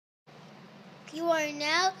You are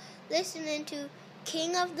now listening to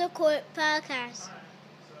King of the Court podcast.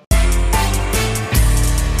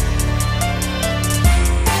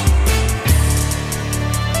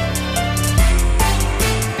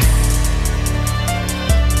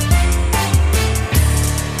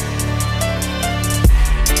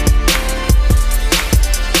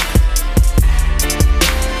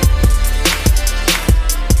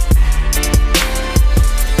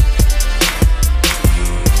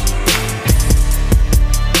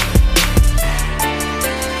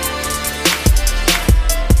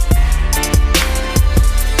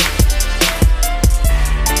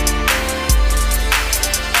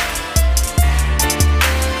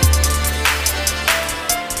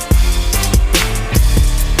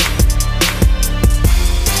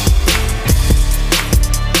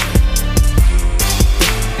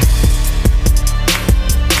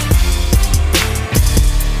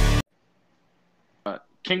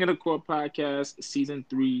 King of the Court podcast, season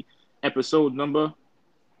 3, episode number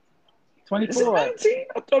 24. 19?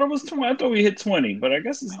 I thought it was 20. I thought we hit 20, but I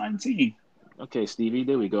guess it's 19. Okay, Stevie,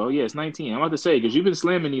 there we go. Yeah, it's 19. I'm about to say, because you've been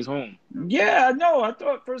slamming these home. Yeah, I know. I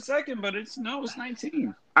thought for a second, but it's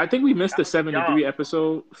 19. I think we missed the 73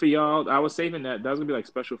 episode for y'all. I was saving that. That was going to be like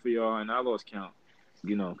special for y'all, and I lost count,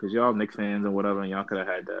 because y'all Knicks fans and whatever, and y'all could have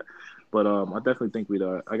had that. But I definitely think we'd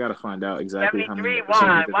I got to find out exactly how many episodes we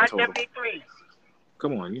did Why total. 73?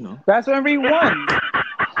 Come on, That's when we won.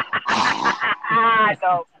 I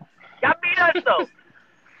know. Y'all beat us,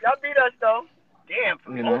 though. Damn,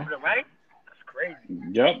 from the opener, right? That's crazy.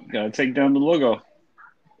 Yep, got to take down the logo.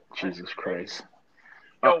 Jesus Christ.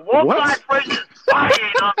 Yo, Clyde Frazier's fire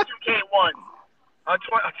on 2K1. I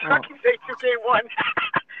can say 2K1.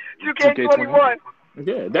 2K21.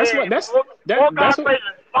 Yeah, that's what.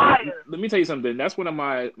 Fire. Let me tell you something. That's one of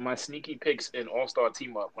my sneaky picks in All-Star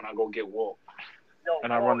Team Up when I go get Walt.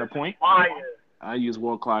 And I run the point. Fire. I use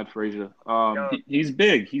Walt Clyde Frazier. He's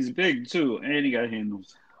big. He's big too, and he got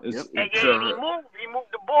handles. He moved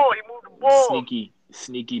the ball.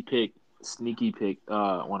 Sneaky pick.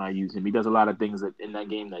 When I use him, he does a lot of things in that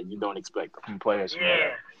game that you don't expect from players.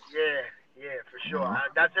 Yeah, for sure.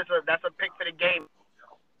 Mm-hmm. That's a pick for the game.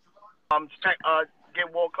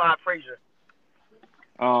 Get Walt Clyde Frazier.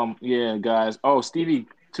 Yeah, guys. Oh, Stevie,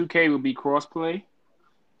 2K will be crossplay.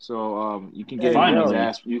 So you can get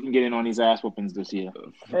in on these ass whoopings this year.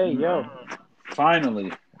 Hey yo!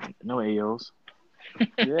 Finally, no AOs.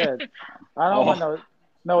 Yeah, I don't want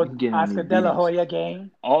no Oscar De La Hoya game.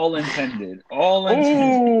 All intended. Oh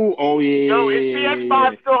yeah. Yo, is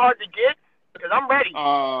PS5 still hard to get? Because I'm ready.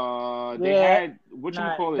 They had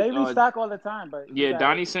They restock all the time, but yeah,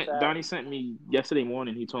 Donnie sent me yesterday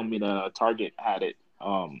morning. He told me that Target had it.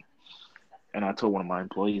 And I told one of my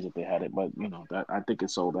employees that they had it, but that I think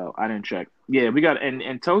it's sold out. I didn't check. Yeah, we got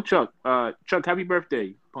and tell Chuck, happy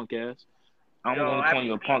birthday, punk ass. I'm gonna call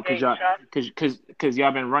you a punk because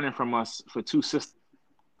y'all been running from us for 2 systems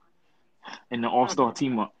in the All-Star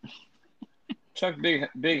Team Up. Chuck,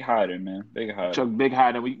 big hider, man, big hider. Chuck, big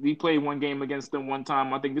hider. We played one game against them one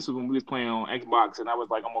time. I think this was when we was playing on Xbox, and that was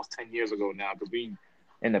like almost 10 years ago now. Because we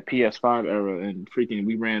in the PS5 era, and freaking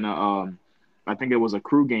we ran I think it was a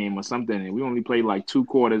crew game or something, and we only played like 2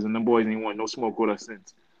 quarters, and them boys ain't want no smoke with us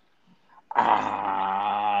since.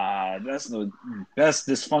 That's the best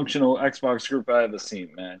dysfunctional Xbox group I ever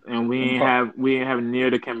seen, man. And we ain't have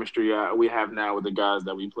near the chemistry we have now with the guys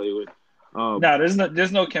that we play with. No,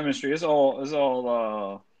 there's no chemistry. It's all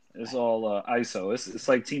ISO. It's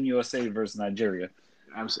like Team USA versus Nigeria.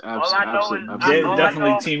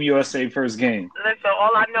 Definitely Team USA first game. Listen,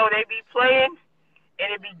 all I know, they be playing,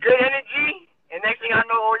 and it be good energy. And next thing I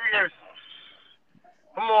know, all you hear is,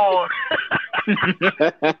 come on.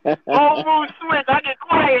 Whole mood switch. I get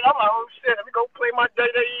quiet. I'm like, oh, shit, let me go play my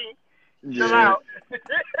WWE. Chill out.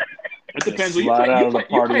 It depends. You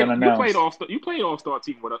played All-Star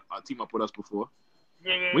Team Up with us before.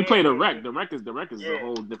 Yeah. We played the Rec. The Rec is a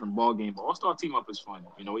whole different ball game. But All-Star Team Up is fun.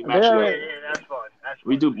 We match up. Yeah, that's fun.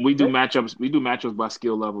 We do matchups. We do matchups by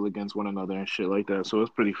skill level against one another and shit like that. So it's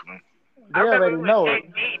pretty fun. They already know it.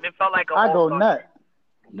 It felt like I go nuts.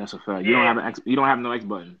 That's a fact. You don't have no X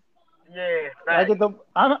button. Yeah, right.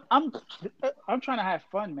 I'm trying to have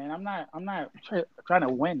fun, man. I'm not trying to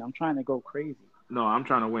win. I'm trying to go crazy. No, I'm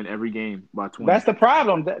trying to win every game by 20. That's the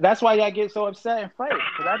problem. That's why y'all get so upset and fight.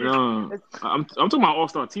 I'm talking about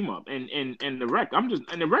All-Star Team Up and the Rec.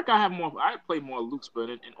 In the Rec I play more loops, but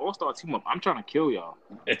in All-Star Team Up, I'm trying to kill y'all.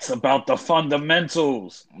 It's about the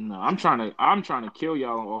fundamentals. No, I'm trying to kill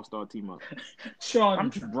y'all on All-Star Team Up.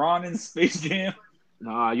 Sean, Ron in Space Jam.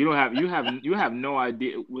 Nah, you have no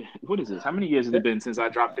idea. What is this? How many years has it been since I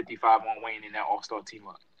dropped 55 on Wayne in that All-Star team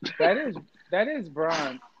up? That is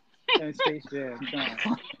Bron in Space Jam.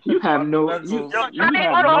 Son. You have no Fundamentals. you have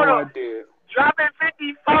no idea. Dropping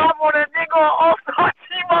 55 on a nigga on All-Star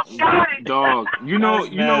team up. Got it. Dog, you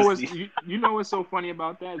That's know what's nasty. you know what's so funny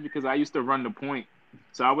about that is because I used to run the point,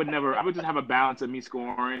 so I would just have a balance of me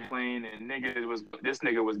scoring, playing, and this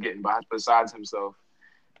nigga was getting besides himself.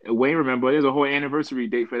 And Wayne, remember, there's a whole anniversary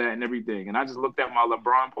date for that and everything. And I just looked at my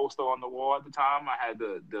LeBron poster on the wall at the time. I had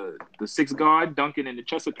the six guard dunking in the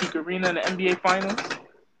Chesapeake Arena in the NBA Finals.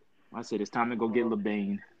 I said it's time to go get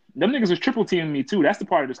LeBain. Them niggas was triple teaming me too. That's the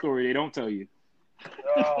part of the story they don't tell you.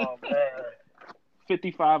 Oh man.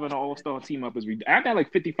 55 in an All-Star team up is ridiculous. I got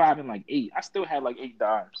like 55 and like 8. I still had like 8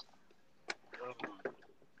 dimes.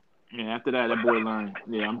 Yeah, after that boy learned.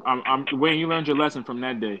 Yeah, I'm Wayne, you learned your lesson from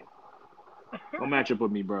that day. Don't match up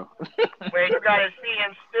with me, bro. Wait, you gotta see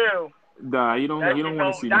him still. Nah, you don't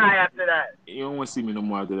want to see me. Die after that. You don't want to see me no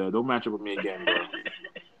more after that. Don't match up with me again, bro.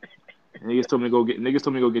 Niggas told me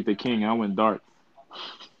to go get the king. I went dark.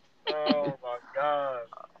 Oh my god.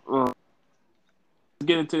 Well, let's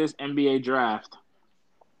get into this NBA draft.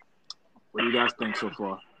 What do you guys think so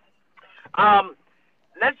far?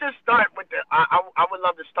 Let's just start with the. I would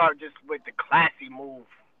love to start just with the classy move.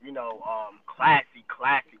 You know, classy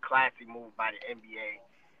move by the NBA.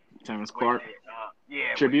 Terrence Clark.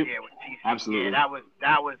 Tribute. With TC. Absolutely. Yeah,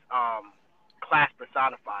 that was class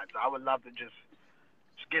personified. So I would love to just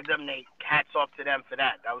give them the hats off to them for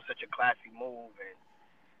that. That was such a classy move, and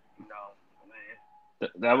you know, man.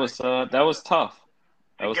 That was tough.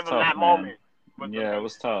 That was give tough, them that man. moment. Yeah, it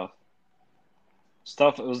was tough.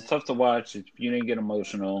 It was tough to watch. If you didn't get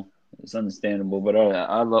emotional, it's understandable. But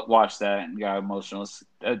I watched that and got emotional.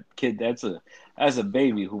 That kid, that's a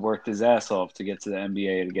baby who worked his ass off to get to the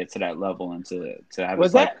NBA, to get to that level, and to have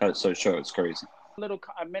his life cut so short. It's crazy.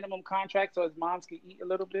 A minimum contract so his moms can eat a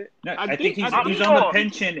little bit. No, I think he's on the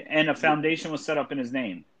pension, and a foundation was set up in his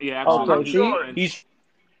name. Yeah, absolutely. Okay, He's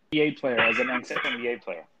an NBA player, as an ex-NBA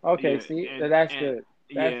player. Okay, Yeah, see, and- that's and- good.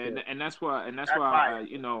 And that's why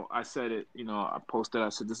I said it. You know, I posted. I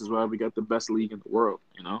said this is why we got the best league in the world.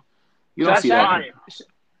 You know, you don't see that.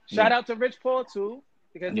 Shout out to Rich Paul too,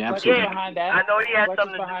 because Yeah, Clutch absolutely. is behind that. I know he had Clutch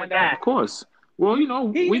something is to do behind with that. Of course. Well, you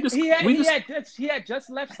know, he had just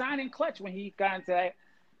left signing Clutch when he got into that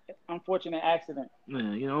unfortunate accident.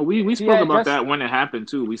 Yeah, you know, we spoke about that when it happened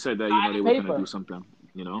too. We said that they were going to do something.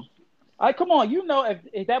 You know. Come on, you know,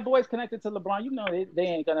 if that boy's connected to LeBron, you know they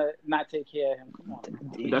ain't gonna not take care of him. Come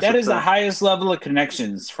on. That is the highest level of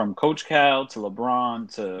connections, from Coach Cal to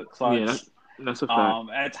LeBron to Clutch. Yeah, that's a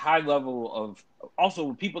fact. At high level of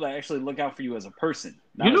also people that actually look out for you as a person,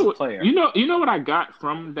 not you know, as a player. You know what I got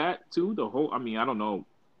from that too. I don't know.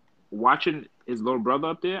 Watching his little brother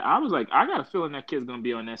up there, I was like, I got a feeling that kid's gonna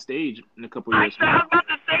be on that stage in a couple years. I was about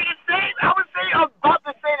to say the same. I was about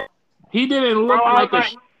to say that. He didn't look like a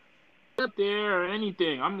up there or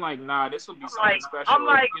anything. I'm like, nah, this will be something special. I'm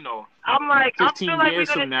like, 15 I feel like years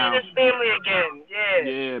we're from now. gonna see this family again. Yeah.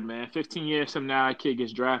 Yeah, man. 15 years from now, a kid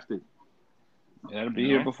gets drafted. That'll be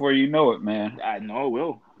here before you know it, man. I know it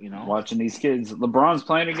will. You know, watching these kids. LeBron's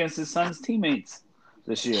playing against his son's teammates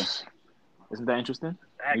this year. Isn't that interesting?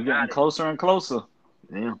 We're getting closer and closer.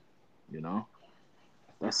 Yeah. You know,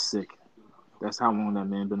 that's sick. That's how long that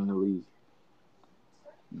man been in the league.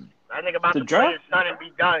 I think about to play his son and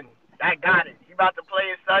be done. I got it. He's about to play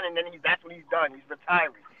his son, and then that's when he's done. He's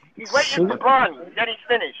retiring. He's waiting for LeBron. Then he's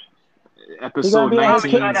finished. Episode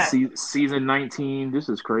 19, season 19. This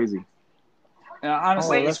is crazy.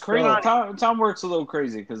 Honestly, it's crazy. Tom works a little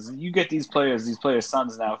crazy because you get these players'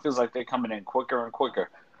 sons now. It feels like they're coming in quicker and quicker.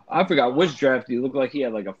 I forgot which draft he looked like he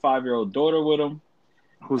had like a 5-year-old daughter with him.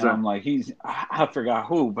 Who's that? I'm like, I forgot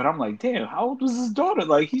who, but I'm like, damn, how old was his daughter?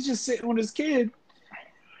 Like, he's just sitting with his kid.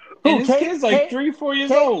 And his kid's like 3-4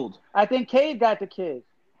 years old. I think Cade got the kid.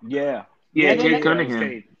 Yeah. Yeah, Cade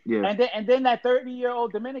Cunningham. Yeah. And then that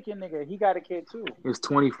 30-year-old Dominican nigga, he got a kid too. He's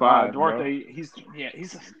 25. Duarte, he's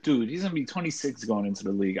gonna be 26 going into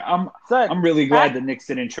the league. I'm really glad the Knicks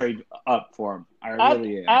didn't trade up for him. I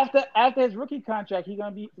really am. After his rookie contract, he's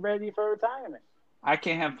gonna be ready for retirement. I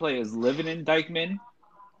can't have players living in Dykeman.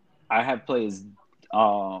 I have players.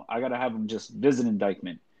 I gotta have them just visiting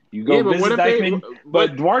Dykeman. You go visit Dykeman,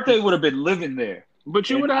 but Duarte would have been living there. But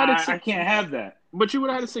you would have had I can't have that. But you would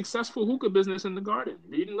have had a successful hookah business in the Garden.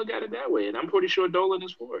 You didn't look at it that way, and I'm pretty sure Dolan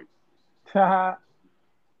is for it. The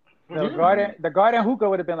Garden hookah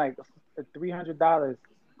would have been like $300.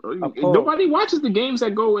 Nobody watches the games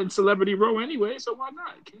that go in Celebrity Row anyway, so why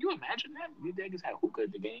not? Can you imagine that? You niggas had hookah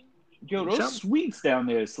at the game. Yo, those Shout- suites down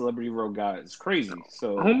there, Celebrity Row guys, it's crazy.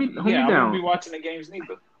 So Hold me I wouldn't be down. watching the games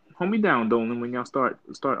neither. Hold me down, Dolan, when y'all start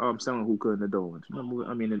selling hookah in the Dolan. Remember,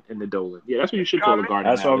 I mean, in the Dolan. Yeah, that's what you should call the garden.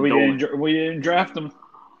 That's now, why the we Dolan. didn't draft them.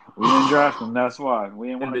 We didn't draft them. That's why we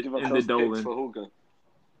didn't want to give up in those the picks Dolan. for hookah.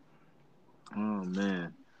 Oh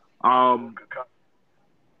man. I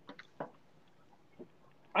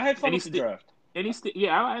had fun Any with the draft.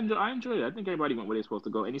 Yeah, I enjoyed it. I think everybody went where they're supposed to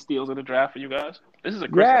go. Any steals in the draft for you guys? This is a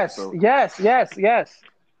Chris episode. Yes.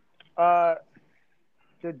 The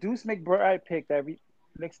Deuce McBride pick that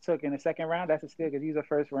Knicks took in the second round, that's a steal because he's a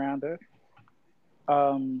first rounder.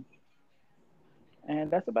 And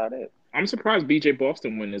that's about it. I'm surprised BJ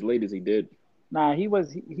Boston went as late as he did. Nah, he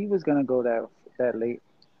was gonna go that late.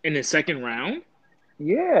 In the second round?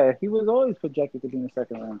 Yeah, he was always projected to be in the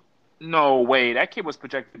second round. No way. That kid was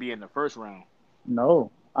projected to be in the first round.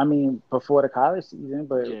 No, I mean before the college season,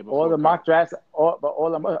 but Yeah, all the before mock drafts, all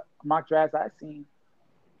the mock drafts I've seen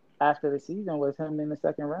after the season was him in the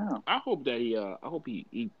second round. I hope that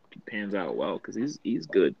he pans out well because he's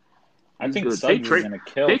good. I He's think good. Suggs is gonna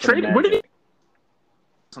kill. They for the traded. What did Magic.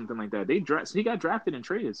 something like that? He got drafted and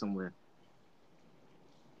traded somewhere.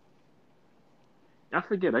 I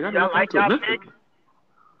forget. I got Y'all like y'all picks?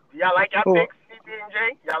 Y'all like y'all picks, CP and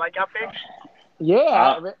J? Y'all like y'all picks?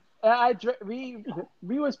 Yeah,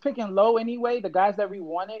 we was picking low anyway. The guys that we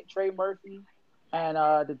wanted, Trey Murphy and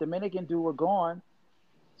the Dominican dude were gone.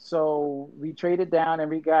 So we traded down and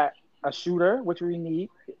we got a shooter, which we need,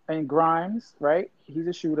 and Grimes, right? He's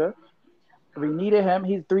a shooter. We needed him.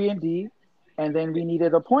 He's 3-and-D. And then we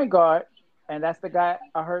needed a point guard, and that's the guy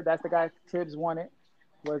I heard. That's the guy Tibbs wanted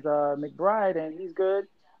was McBride, and he's good.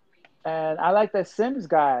 And I like that Sims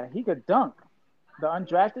guy. He could dunk. The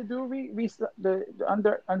undrafted dude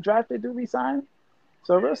undrafted dude signed.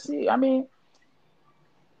 So we'll see. I mean,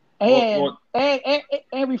 and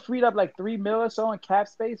we freed up like $3 million or so in cap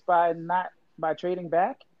space by trading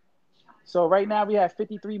back. So right now we have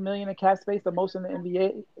 $53 million in cap space, the most in the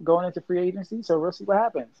NBA going into free agency. So we'll see what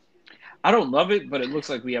happens. I don't love it, but it looks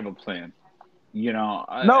like we have a plan. You know,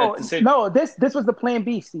 This was the plan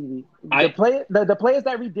B, Stevie. The players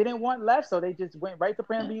that we didn't want left, so they just went right to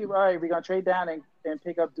plan B. All right, we're gonna trade down and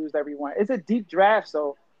pick up dudes that we want. It's a deep draft,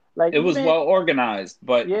 so like it was well organized.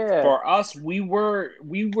 But yeah. For us, we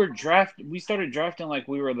started drafting like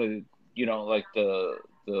we were the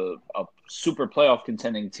super playoff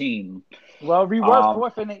contending team. Well, we were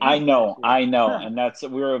fourth in the East. I know, and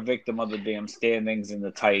we were a victim of the damn standings in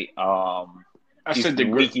the tight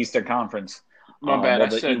weak Eastern Conference. My bad. I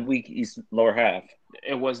said weak East lower half.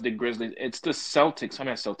 It was the Grizzlies. It's the Celtics. I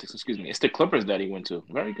mean, Celtics. Excuse me. It's the Clippers that he went to.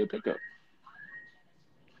 Very good pickup.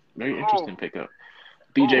 Very interesting pickup.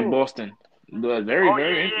 BJ Boston. Very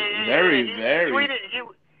tweeted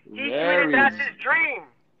that's his dream.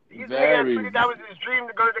 Tweeted that was his dream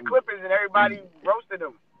to go to the Clippers, and everybody roasted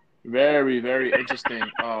him. Very, very interesting.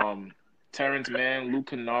 Terrence Mann, Luke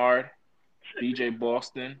Kennard, BJ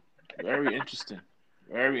Boston. Very interesting.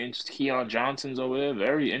 Very interesting. Keon Johnson's over there.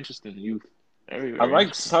 Very interesting youth. Very I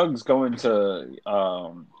like Suggs going to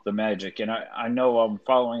the Magic, and I know I'm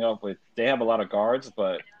following up with. They have a lot of guards,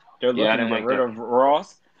 but they're looking to get rid of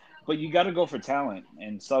Ross. But you got to go for talent,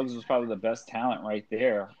 and Suggs was probably the best talent right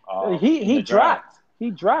there. He dropped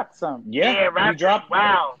some. Yeah, he dropped.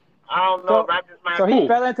 Wow. I don't know. So he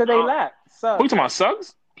fell into their lap. Who you talking about,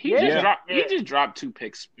 Suggs? He just just dropped 2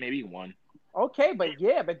 picks, maybe 1. Okay, but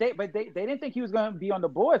they didn't think he was going to be on the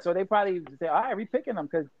board, so they probably said, all right, we're picking him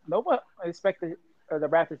because nobody expected the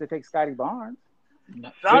Raptors to take Scotty Barnes.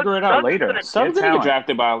 Figure it out later. Suggs didn't get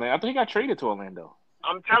drafted by Orlando. I think he got traded to Orlando.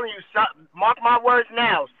 I'm telling you, mark my words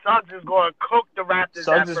now, Suggs is going to cook the Raptors.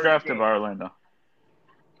 Suggs is drafted by Orlando.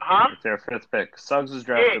 Huh? It's their 5th pick. Suggs is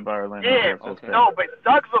drafted by Orlando. Yeah, no, but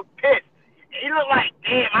Suggs looked pissed. He looked like,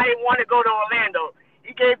 damn, I didn't want to go to Orlando.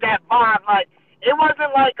 He gave that vibe like, it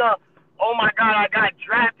wasn't like oh my God, I got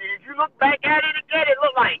drafted. If you look back at it again, it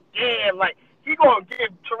looked like, damn, like he gonna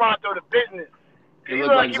give Toronto the business. It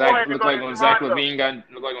looked like when Zach Levine got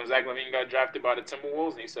drafted by the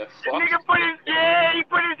Timberwolves, and he said, "Fuck." The nigga he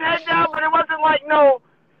put his head down, but it wasn't like no,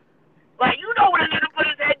 like you know when a nigga put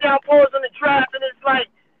his head down, pause on the draft, and it's like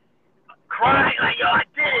crying, like yo, I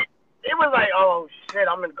did it. It was like, oh shit,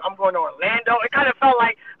 I'm going to Orlando. It kind of felt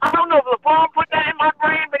like I don't know if LeBron put that in my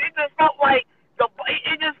brain, but it just felt like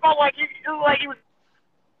it just felt like he was.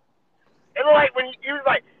 It looked like when he was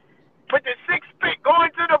like, put the 6th pick going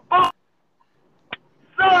to the boat.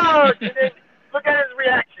 And then look at his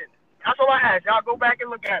reaction. That's all I asked. Y'all go back and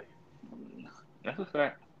look at it. That's a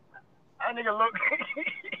fact. That nigga look.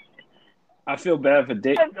 I feel bad for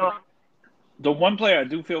Dave. The one player I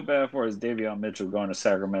do feel bad for is Davion Mitchell going to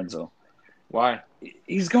Sacramento. Why?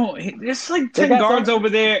 He's going. There's like They 10 got guards some- over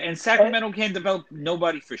there, and Sacramento can't develop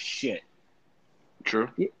nobody for shit. True.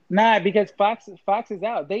 Nah, because Fox is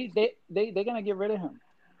out. They're gonna get rid of him.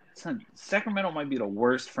 Son, Sacramento might be the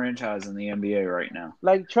worst franchise in the NBA right now.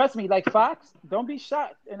 Like, trust me, like Fox, don't be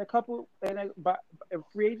shocked in a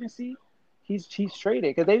free agency. He's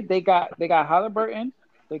traded because they got Halliburton,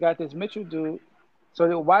 they got this Mitchell dude.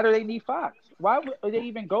 So why do they need Fox? Why would they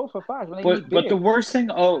even go for Fox when they need But the bigs? worst thing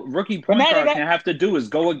a rookie point now they guard got- can have to do is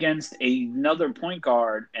go against another point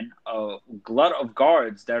guard and a glut of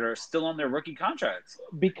guards that are still on their rookie contracts.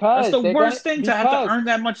 Because That's the they're worst gonna- thing to have to because earn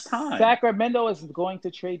that much time. Sacramento is going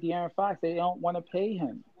to trade De'Aaron Fox. They don't want to pay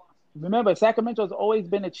him. Remember, Sacramento has always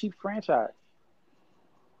been a cheap franchise.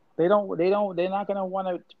 They're not going to want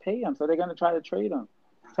to pay him, so they're going to try to trade him.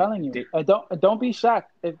 I'm telling you, and don't be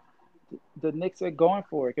shocked if the Knicks are going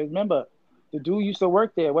for it. Because remember, the dude used to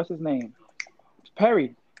work there. What's his name?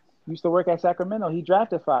 Perry used to work at Sacramento. He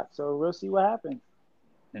drafted Fox, so we'll see what happens.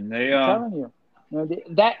 And they I'm telling you,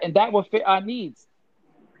 that will fit our needs.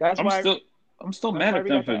 That's I'm why. still that's mad why at we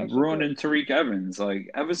them got the for extra ruining Tariq Evans.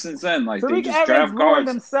 Like ever since then, like they Tariq just Evans draft ruined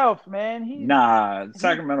guards. himself, man. Nah,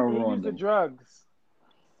 Sacramento he ruined used the him. drugs.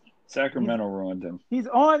 Sacramento ruined him. He's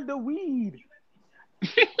on the weed.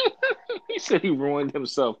 He said he ruined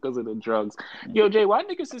himself because of the drugs. Yo, Jay, why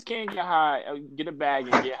niggas just can't get high, get a bag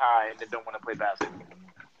and get high, and then don't want to play basketball?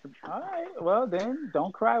 All right, well then,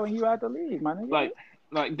 don't cry when you out the league, my nigga. Like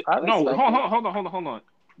I no, respect hold on.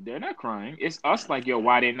 They're not crying. It's us. Like, yo,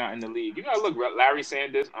 why they not in the league? You gotta look. Larry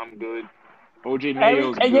Sanders, I'm good. OJ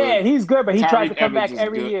Mayo's good. Yeah, he's good, but he tries to Tyreek come back Evans is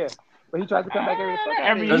every good. year. But he tries to come back every fuck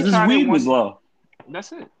Every year. Because He his tried it weed was one- low.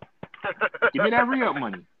 That's it. Give me that re-up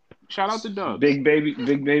money. Shout out to Doug. Big baby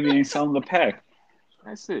ain't selling the pack.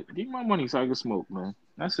 That's it. Give me my money so I can smoke, man.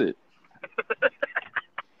 That's it.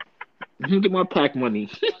 Get my pack money.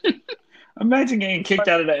 Imagine getting kicked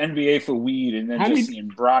out of the NBA for weed and then Homie- just seeing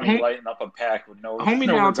Bronny hom- lighting up a pack with no Hold me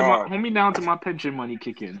no down to regard. my pension money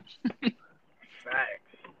kick in. Facts.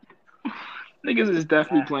 Niggas is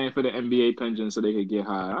definitely playing for the NBA pension so they could get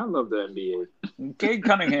high. I love the NBA. Cade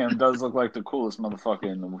Cunningham does look like the coolest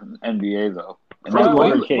motherfucker in the NBA, though. And First that of all,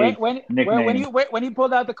 Lower Cade nickname. when he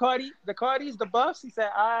pulled out the Cardis, the Buffs, he said,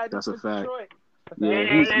 That's a this is fact. Detroit.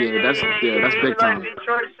 That's big time.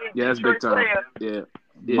 Yeah, that's big time. Yeah.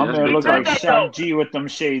 Yeah, My that's man big looked time. like Shock G with them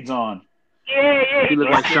shades on. Yeah. He look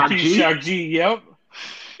like Shock G. Shock G, yep.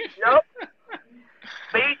 Yup.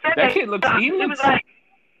 But he said That kid looks. he was like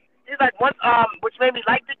once which made me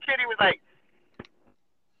like the kid. He was like,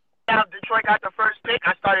 now Detroit got the first pick.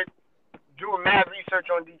 I started doing mad research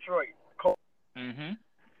on Detroit. Mm-hmm.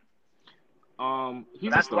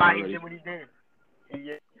 He's That's a star why he already. did what he did. And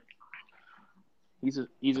yeah.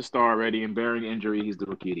 He's a star already, and bearing injury, he's the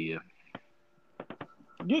rookie of the year.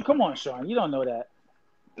 Come on, Sean. You don't know that.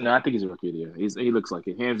 No, I think he's a rookie of the year. He looks like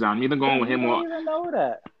it, hands down. I'm either going with him You or don't even know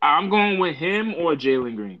that. I'm going with him or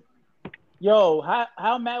Jalen Green. Yo,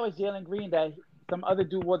 how mad was Jalen Green that some other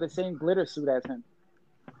dude wore the same glitter suit as him?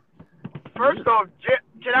 First off,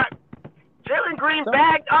 Jalen Green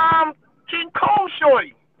bagged King Cole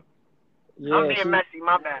shorty. Yeah, I'm being messy,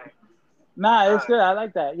 my bad. Nah, it's good. I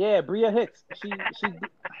like that. Yeah, Bria Hicks. She.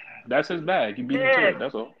 That's his bag. He beat him to it.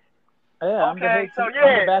 That's all. Yeah, I'm Okay, the so I'm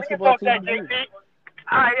yeah, the basketball we can talk team. that, JP.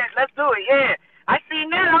 All right, yeah, let's do it. Yeah, I seen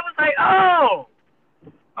that. I was like, oh,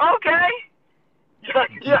 okay.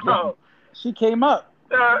 Yo, She came up.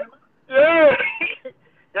 yeah. Yeah,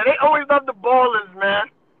 they always love the ballers, man.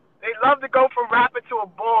 They love to go from rapper to a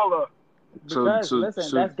baller. Because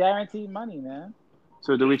listen, that's guaranteed money, man.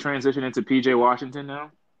 So do we transition into PJ Washington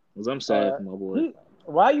now? Because I'm sad for my boy.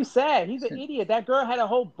 Why are you sad? He's an idiot. That girl had a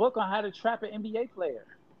whole book on how to trap an NBA player.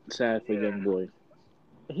 Sad for young boy.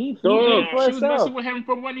 He Dog, did it for she was messing himself. with him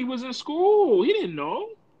from when he was in school. He didn't know.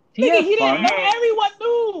 He Nigga, had he didn't fun. know. Everyone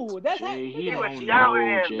knew. That's how. Jay, he He was don't shouting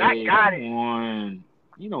know, him. I Jay. got it. Come on.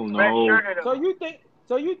 You don't Red know. shirt and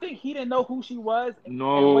So you think he didn't know who she was? and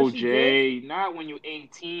No, what she Jay. Not when you're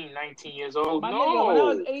 18, 19 years old. My no. nigga, when I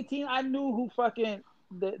was 18, I knew who fucking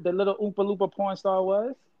the little Oompa Loompa porn star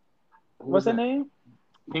was. What's her name?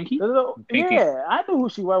 Pinky? The little, Pinky. Yeah, I knew who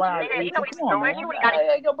she was when I was Yeah, 18. you know what he Come on, was man. doing. You got it.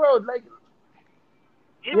 Hey, yo, bro, like,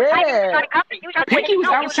 he was Yeah. Pinky was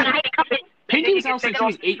out since since Pinky was out since she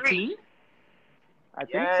was 18? I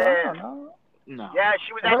think Yeah. so. I don't know. No. Yeah,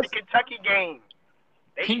 she was at the Kentucky game.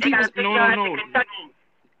 Pinky got a was picture no. at the Kentucky.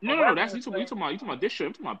 No, that's you talking about this shit.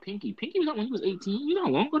 I'm talking about Pinky. Pinky was out when he was 18. You know how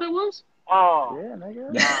long ago that was? Oh, Yeah,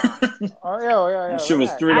 nigga. that Oh, yo. shit was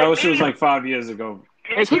relax. 3. That shit was like 5 years ago.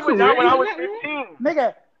 It's he her was out when I was career, isn't 15.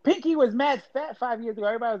 Nigga, Pinky was mad fat 5 years ago.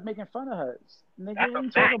 Everybody was making fun of her. Nigga, That's what a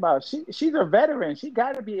you fact. talking about? She's a veteran. She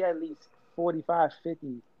got to be at least 45,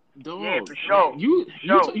 50. Dog, Yeah, for sure. You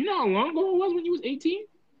Sure. you know how long ago it was when you was 18?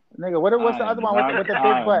 Nigga, what's the other one with the big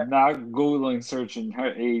I'm butt? not googling searching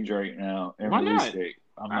her age right now and Why release not? date.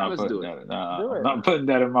 I'm All right, not let's putting do it. that. Nah, Do I'm it. not putting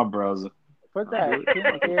that in my browser. Put I'll that. do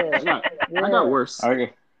it. Yeah. I got worse.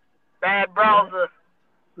 Okay. Bad browser.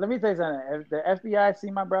 Let me tell you something. If the FBI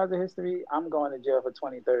see my browser history, I'm going to jail for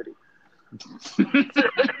 2030.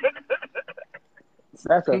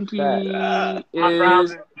 That's a Pinky fact. My is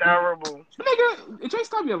browser's terrible. nigga. Jay,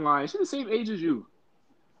 stop your lying. She's the same age as you.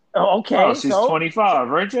 Oh, okay. Oh, she's so 25,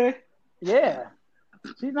 right, Jay? yeah,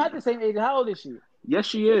 she's not the same age. How old is she? Yes,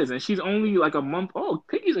 she is, and she's only like a month. Oh,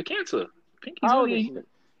 Pinky's a Cancer. Pinky's How old is only.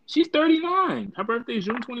 she? She's 39. Her birthday is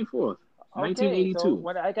June 24th, Okay, so 1982.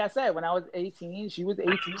 like I said, when I was 18, she was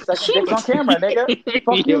 18, sucking dicks on camera, nigga.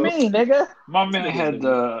 Fuck you Yo, mean, nigga? My man nigga's had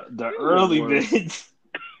nigga. the You early worse. bids.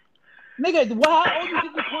 Nigga, how old do you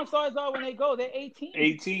think the porn stars are when they go? They're 18.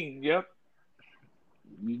 18, yep.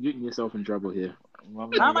 You getting yourself in trouble here. My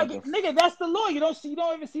man How am I got the- nigga, that's the law. You don't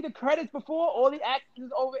ever see the credits before all the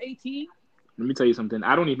actors over 18. Let me tell you something.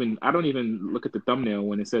 I don't even look at the thumbnail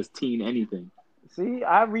when it says teen anything. See,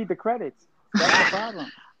 I read the credits. That's the problem.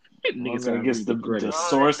 My Niggas gotta man gets read the credits. Oh,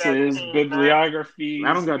 sources, that's that team, bibliographies.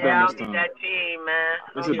 I don't got Yeah, that I much don't time. need that team, man.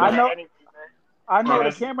 Listen, Don't I need know- that anything, man. I know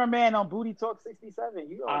Yes. the cameraman on Booty Talk 67.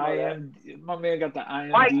 You don't know that. My man got the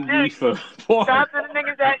White IMDb disc. for porn. Shout out to the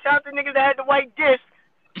niggas that had the white disc.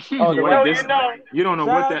 Oh, the White white disc. You know. You don't know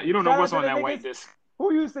Shout what out- that. You don't know shout out what's to on the that niggas- white disc.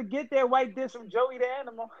 Who used to get their white disc from Joey the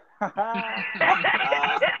Animal?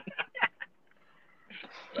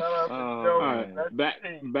 Shout out to Oh, Joey. All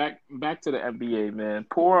man. right, back to the NBA, man.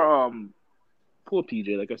 Poor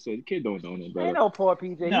PJ. Like I said, the kid don't know no better. Ain't no poor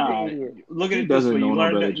PJ. He's No, an idiot. look at He it this doesn't way: know you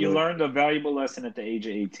no better, you Joe. learned a valuable lesson at the age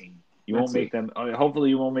of 18. You That's won't make it. them. Hopefully,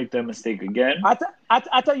 you won't make that mistake again.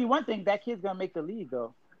 I tell you one thing, that kid's gonna make the league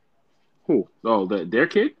though. Who? Oh, their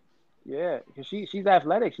kid? Yeah, because she's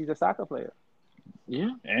athletic. She's a soccer player. Yeah.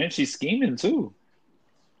 And she's scheming too.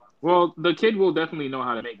 Well, the kid will definitely know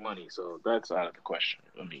how to make money, so that's out of the question.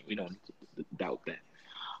 I mean, we don't need to doubt that.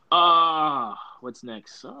 What's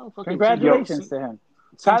next? Oh, fucking Congratulations to him.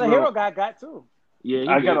 Tyler Hero got too. Yeah, he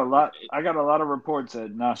I got did. a lot. I got a lot of reports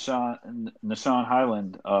that Nashawn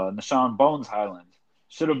Bones Highland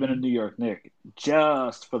should have been a New York Knick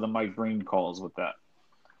just for the Mike Breen calls with that.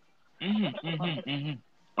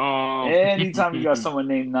 Anytime you got someone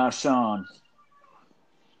named Nashawn,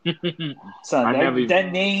 son, I never that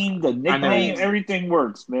even- name, the nickname, everything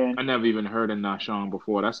works, man. I never even heard of Nashawn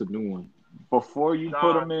before. That's a new one. Before you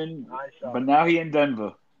put him in, Nice shot. but now he in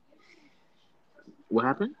Denver. What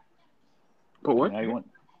happened? But what? Now he went,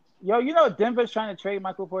 Yo, you know Denver's trying to trade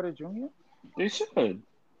Michael Porter Jr. they should.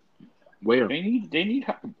 Where? They need.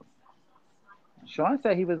 Sean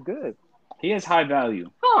said he was good. He has high value.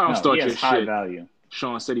 Oh, I don't No, start he your has high shit. value.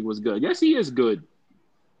 Sean said he was good. Yes, he is good.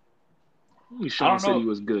 Sean don't said know. he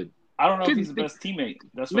was good. I don't know Kid- if he's the best teammate.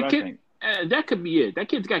 That's the what I kid- think. That could be it. That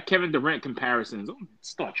kid's got Kevin Durant comparisons. Don't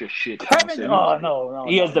start your shit. Kevin, Sean said oh no,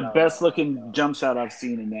 He has the no. best looking jump shot I've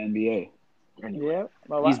seen in the NBA. Anyway. Yeah,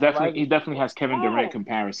 but He definitely has Kevin Durant Oh.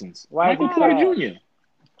 comparisons. Why is Michael he Porter trash?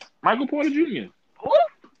 Jr. Michael Porter Jr. Who?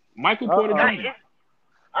 Michael Porter Uh-oh. Jr.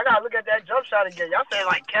 I gotta look at that jump shot again. Y'all saying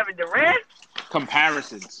like Kevin Durant?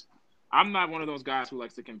 Comparisons. I'm not one of those guys who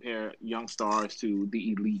likes to compare young stars to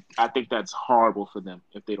the elite. I think that's horrible for them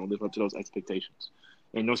if they don't live up to those expectations.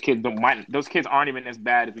 And those kids aren't even as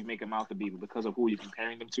bad as we make them out to be, but because of who you're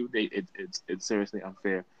comparing them to, it's seriously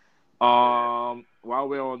unfair. While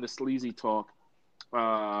we're on the sleazy talk,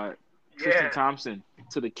 Tristan Yeah. Thompson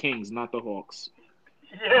to the Kings, not the Hawks,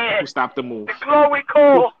 Yeah. who stopped the move. The Chloe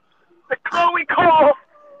Cole. The Chloe Cole.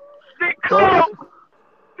 The Chloe.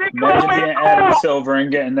 The Imagine Chloe being Adam Cole. Silver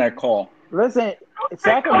and getting that call. Listen,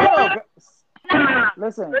 Sacramento.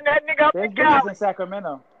 Listen, Send that nigga up there's the bitches gallery. in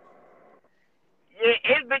Sacramento. Yeah,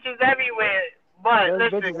 his bitches everywhere. But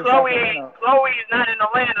There's listen, bitches in Chloe Sacramento. is not in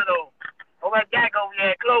Atlanta though. Don't let that go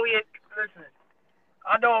yet. Chloe is listen.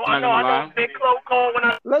 I know Big Chloe Cole when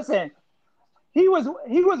I Listen, he was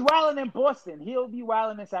wilding in Boston. He'll be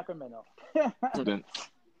wilding in Sacramento. Then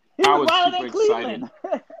He I was was wilding super in Cleveland.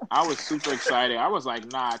 I was super excited. I was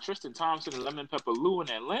like, nah, Tristan Thompson and Lemon Pepper Lou in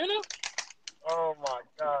Atlanta? oh my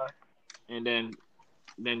god. And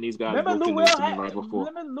then these guys Remember broke Lou the Will news to me had right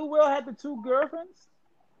before. had the two girlfriends?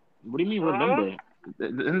 What do you mean remember?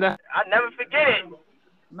 Isn't that I never forget it.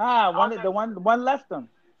 Nah, one left them.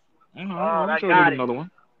 I'm I sure got we'll it. get another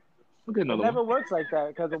one. We'll get It another never one. works like that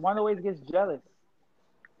because the one always gets jealous.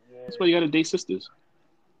 That's why you gotta date sisters.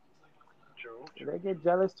 True. They get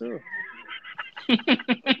jealous too. That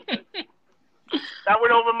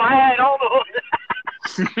went over my head. Hold on.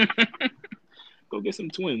 Go get some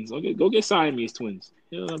twins. Okay, go get Siamese twins.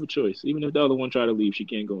 You don't have a choice. Even if the other one try to leave, she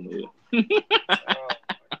can't go nowhere.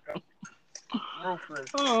 Ruthless.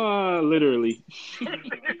 Oh, literally.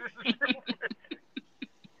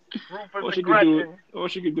 Ruthless aggression. All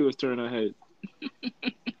she could do is turn her head.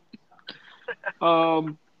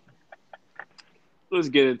 Let's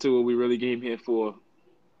get into what we really came here for.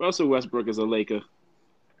 Russell Westbrook is a Laker.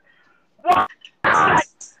 What?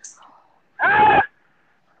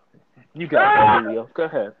 You got it, Leo. Go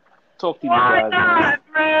ahead. Talk to these Why guys, not,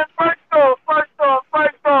 man? First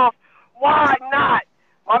off, why not?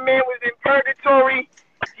 My man was in purgatory.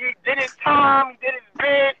 He did his time, he did his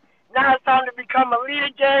bid. Now it's time to become a lead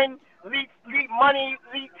again. Lead money,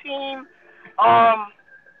 lead team. I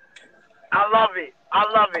love it.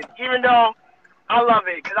 Even though I love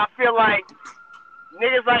it, because I feel like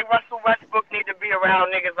niggas like Russell Westbrook need to be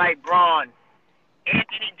around niggas like Bron.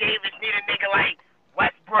 Anthony Davis need a nigga like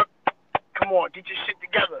Westbrook. Come on, get your shit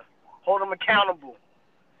together. Hold them accountable.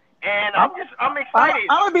 And I'm excited.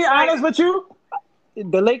 I'm gonna be honest with you.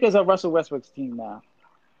 The Lakers are Russell Westbrook's team now.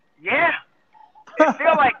 Yeah, it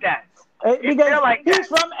feel like that. Because feel like he's that.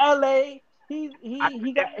 from LA. He got.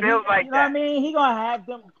 It feels like you know what I that. mean? He gonna have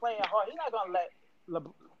them playing hard. He's not gonna let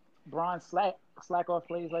LeBron slack off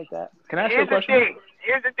plays like that. Can I ask you a question?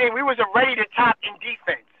 Here's the thing. We was already the top in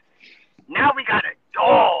defense. Now we got a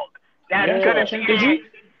dog that's gonna be.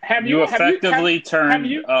 Have You you effectively turned.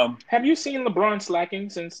 Have you seen LeBron slacking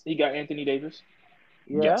since he got Anthony Davis?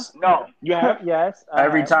 Yeah. Yes. No. You have? Yes.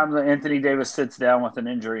 Every time that Anthony Davis sits down with an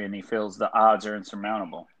injury and he feels the odds are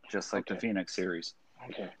insurmountable, just like the Phoenix series.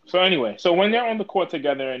 Okay. So anyway, when they're on the court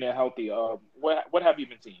together and they're healthy, what have you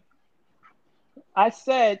been seeing? I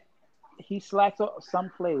said he slacks off some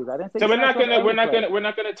plays. I didn't say. So we're not gonna turn this into. We're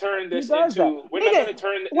not gonna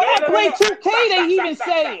turn. When I play 2K, they even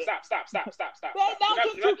say it. Stop. Now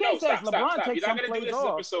 2K says LeBron takes some You're not gonna do plays this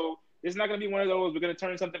off. episode. This is not gonna be one of those. We're gonna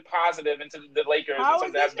turn something positive into the Lakers and How something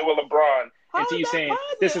is that's that- doing LeBron How into is you that saying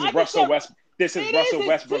positive? this is I just Russell said- West. This is It Russell his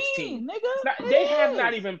Westbrook's team. nigga. They have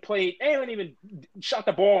not even played. They haven't even shot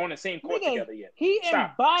the ball on the same court Nigga, together yet. He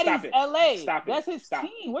Stop embodies it. LA. Stop it. That's his Stop.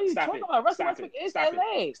 team. What are you Stop talking it. about? Russell Stop Westbrook it. is Stop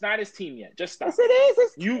LA. it. It's not his team yet. Just stop. Yes, it is.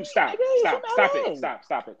 His You team, stop. nigga. He's Stop. from Stop LA. it. Stop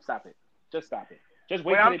it. Just stop it. Just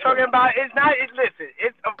wait What till I'm they talking play. about is not. Listen,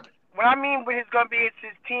 it's what I mean. What it's gonna be. It's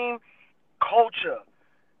his team culture.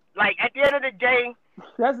 Like at the end of the day,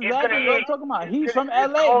 That's It's exactly gonna what I'm be- talking about. it's He's gonna- from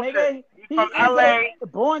it's LA, culture. nigga. He's He from is LA.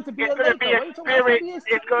 born to be it's a gonna Laker. be a What are you talking about? spirit. His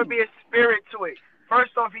It's gonna team. be a spirit to it.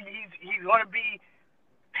 First off, he's gonna be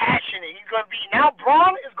passionate. He's gonna be now.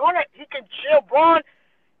 Braun is gonna. He can chill. Braun,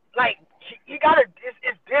 like he gotta.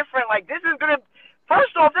 It's different. Like this is gonna.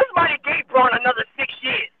 First off, this might have gave Braun another 6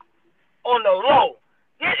 years on the low.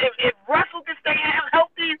 If Russell can stay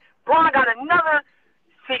healthy, Braun got another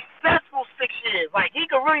successful 6 years. Like he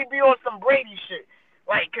could really be on some Brady shit.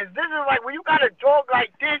 Like, cause this is like when you got a dog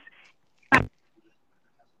like this.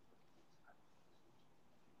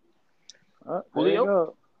 There Julio? you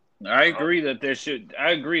go. I agree that there should.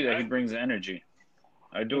 I agree that he brings energy.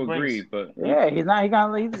 I do agree, but Yeah, he's not.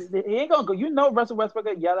 He ain't gonna go. You know, Russell Westbrook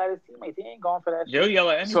will yell at his teammates. He ain't going for that. he'll Shit. yell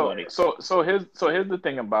at anybody. So here's the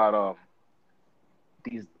thing about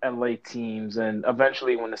these LA teams, and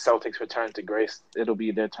eventually when the Celtics return to grace, it'll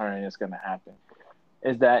be their turn and it's gonna happen.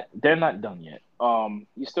 Is that they're not done yet.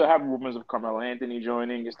 You still have rumors of Carmelo Anthony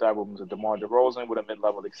joining. You still have rumors of DeMar DeRozan with a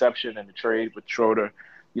mid-level exception in the trade with Schroeder.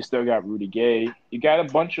 You still got Rudy Gay. You got a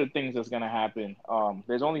bunch of things that's going to happen.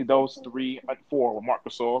 There's only those 4 with Marc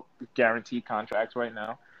Gasol guaranteed contracts right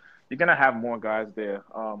now. You're going to have more guys there.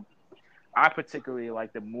 I particularly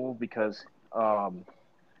like the move because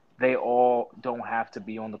they all don't have to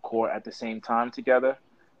be on the court at the same time together.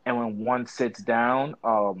 And when one sits down,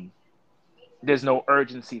 there's no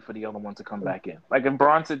urgency for the other one to come back in. Like if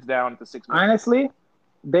Braun sits down at the 6 minutes, Honestly,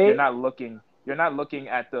 you're not looking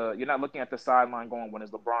at the sideline going, when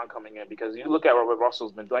is LeBron coming in? Because you look at what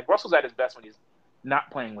Russell's been doing. Like Russell's at his best when he's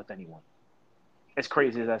not playing with anyone. As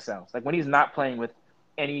crazy as that sounds. Like when he's not playing with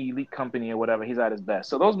any elite company or whatever, he's at his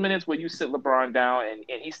best. So those minutes where you sit LeBron down and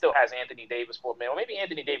he still has Anthony Davis for a minute, or maybe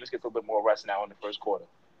Anthony Davis gets a little bit more rest now in the first quarter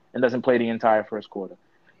and doesn't play the entire first quarter.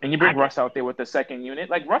 And you bring Russ out there with the second unit.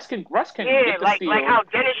 Like Russ can Yeah, get the like steal. how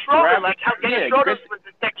Dennis Schroeder, Schroeder was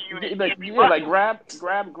the second unit. Like grab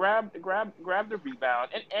the rebound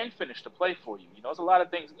and finish the play for you. You know, there's a lot of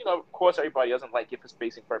things. You know, of course, everybody doesn't like it for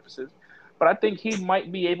spacing purposes, but I think he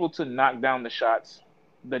might be able to knock down the shots,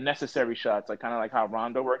 the necessary shots, like kind of like how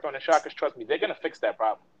Rondo worked on the shot. Because trust me, they're gonna fix that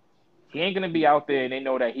problem. He ain't gonna be out there and they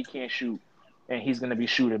know that he can't shoot and he's going to be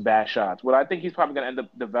shooting bad shots. What I think he's probably going to end up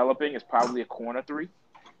developing is probably a corner three.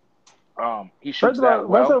 He shoots First of all, that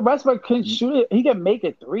well. Russell Westbrook can shoot it. He can make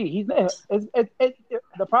it three. He's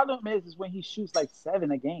the problem is when he shoots like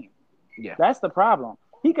 7 a game. Yeah, That's the problem.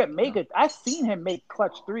 He could make it. I've seen him make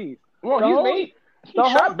clutch threes. Well, he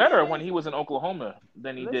shot better thing when he was in Oklahoma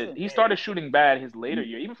than he Listen, did. He started shooting bad his later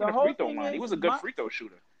year, even from the whole free throw thing line. He is was a good free throw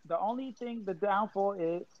shooter. The only thing, the downfall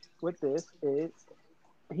is with this is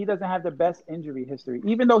he doesn't have the best injury history.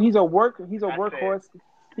 Even though he's a workhorse.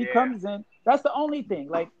 He comes in. That's the only thing.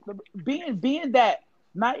 Like being that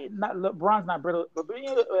not LeBron's not brittle, but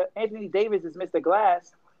being Anthony Davis is Mr.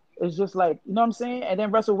 Glass. It's just like, you know what I'm saying? And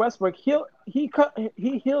then Russell Westbrook, he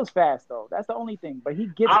heals fast though. That's the only thing. But he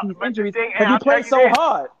gets these injuries because he plays so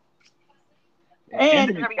hard. And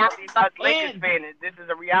this is a reality for us Lakers fans. This is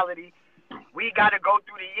a reality. We got to go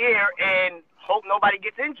through the year and hope nobody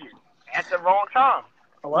gets injured at the wrong time.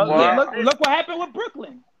 Well, look what happened with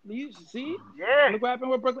Brooklyn. You see? Yeah. Look what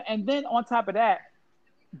happened with Brooklyn. And then on top of that,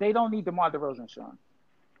 they don't need DeMar DeRozan, Sean.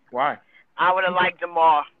 Why? I would have liked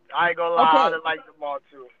DeMar. I ain't gonna lie. I would have liked DeMar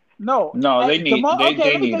too. No, they need DeMar,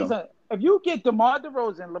 they need him. If you get DeMar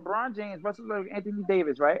DeRozan, LeBron James, Russell Westbrook, Anthony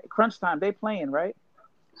Davis, right? Crunch time, they playing, right?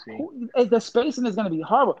 The spacing is going to be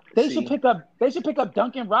horrible. They should pick up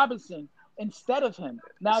Duncan Robinson instead of him.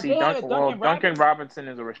 Now Duncan Robinson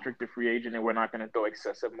is a restricted free agent, and we're not going to throw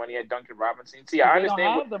excessive money at Duncan Robinson. See, I understand.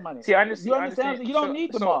 Don't have the money. See, I understand. You understand? You don't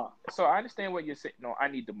need DeMar. So I understand what you're saying. No, I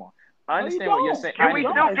need DeMar. I understand what you're saying. Can we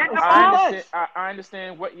still get DeMar? I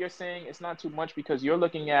understand what you're saying. It's not too much because you're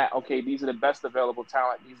looking at, okay, these are the best available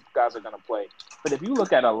talent. These guys are going to play. But if you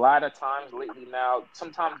look at a lot of times lately now,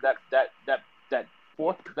 sometimes that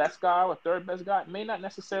fourth best guy or third best guy may not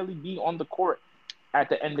necessarily be on the court at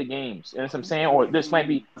the end of games. You know what I'm saying? Or this might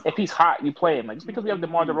be, if he's hot, you play him. Like, just because we have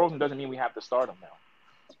DeMar DeRozan doesn't mean we have to start him now.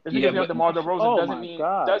 Just because we have DeMar DeRozan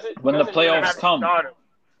when the playoffs come.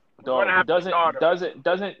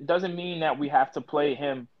 Doesn't mean that we have to play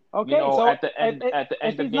him. Okay, so at the end of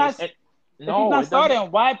games. If he's not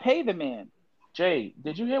starting, why pay the man? Jay,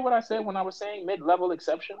 did you hear what I said when I was saying mid-level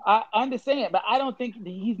exception? I understand, but I don't think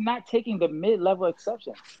he's not taking the mid-level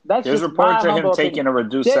exception. There's reports of him taking a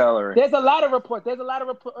reduced salary. There's a lot of reports.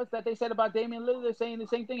 That they said about Damian Lillard saying the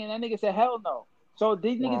same thing, and that nigga said, hell no. So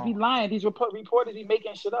these niggas be lying. These reporters be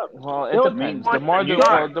making shit up. Well, it depends. DeMar,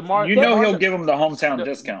 he'll give him the hometown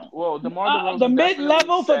discount. Well, DeMar DeRozan, the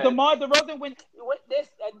mid-level for DeMar DeRozan when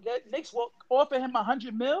the Knicks will offer him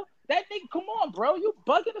 $100 million. That nigga, come on, bro, you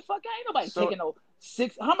bugging the fuck out. Ain't nobody taking no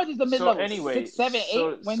six. How much is the mid-level? So anyway, 6, 7,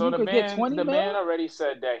 8. When you could get 20 the million? man already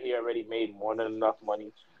said that he already made more than enough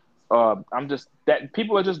money.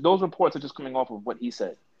 People are just, those reports are just coming off of what he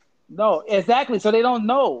said. No, exactly. So they don't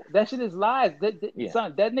know. That shit is lies.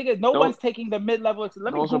 Son, that nigga, one's taking the mid-level.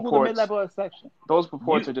 Let me Google the mid-level section. Those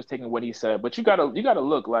reports are just taking what he said. But you gotta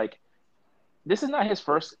look like this is not his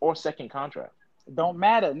first or second contract. Don't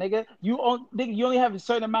matter, nigga. You only have a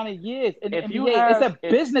certain amount of years in the NBA. It's a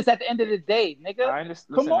business at the end of the day, nigga.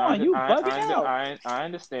 Come on, you bugging out. I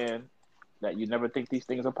understand that you never think these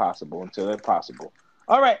things are possible until they're possible.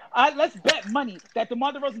 All right, let's bet money that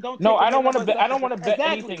DeMar DeRozan don't. No, I don't want to bet. I don't want to bet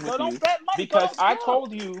anything with you bet money, because I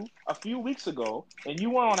told you a few weeks ago, and you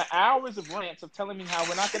went on hours of rants of telling me how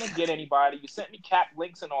we're not going to get anybody. You sent me cap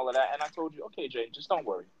links and all of that, and I told you, okay, Jay, just don't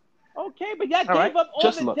worry. Okay, but y'all gave up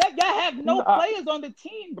all the debt. Y'all have no players on the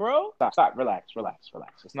team, bro. Stop. Relax.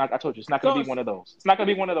 It's not. I told you, it's not going to be one of those. It's not going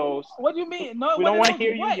to be one of those. What do you mean? No, we don't want to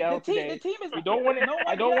hear you yell today. The team is. We don't want to.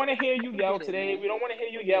 I don't want to hear you yell today. We don't want to hear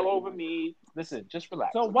you yell over me. Listen, just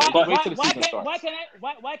relax. So why can't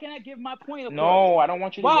I give my point across? No, I don't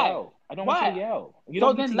want you to yell. I don't want you to yell. You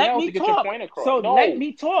don't need to yell to get your point across. So let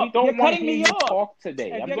me talk. We don't want to hear you talk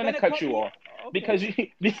today. I'm going to cut you off.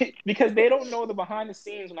 Okay. Because they don't know the behind the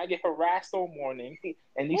scenes when I get harassed all morning,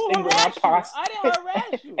 and these things are not possible. I didn't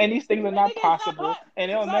harass you. And these things are not possible,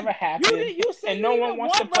 and it'll never happen. And no one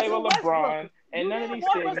wants to play with LeBron, and none of these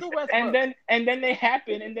things. And then they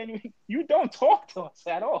happen, and then you don't talk to us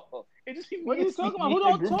at all. It just what are you talking about? Who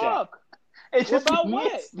don't talk? It's just about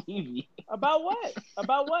what? Stevie. About what?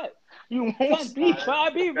 About what? You won't speak. But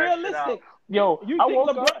I be realistic. Yo, I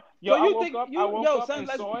woke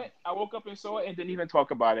up and saw it and didn't even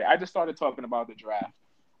talk about it. I just started talking about the draft.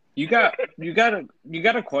 You got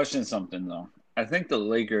to question something though. I think the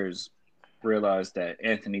Lakers realized that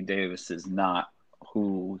Anthony Davis is not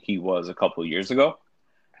who he was a couple years ago.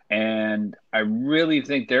 And I really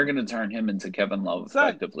think they're going to turn him into Kevin Love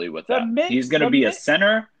effectively with that. He's going to be a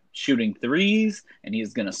center shooting threes, and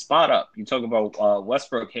he's going to spot up. You talk about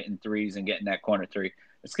Westbrook hitting threes and getting that corner three.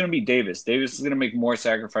 It's going to be Davis. Davis is going to make more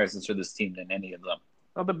sacrifices for this team than any of them.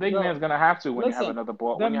 Well, the big Yo, man's gonna have to when you have listen, another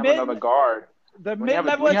ball, the when you have another guard. mid-level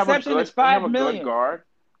When you have a exception is good when you have a good 5 million. guard,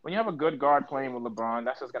 when you have a good guard playing with LeBron,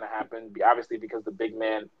 that's just gonna happen. Obviously, because the big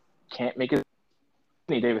man can't make it.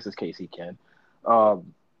 Anthony Davis's case, he can.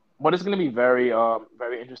 Um, but it's gonna be very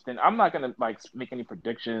interesting. I'm not gonna like make any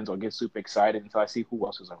predictions or get super excited until I see who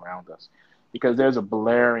else is around us, because there's a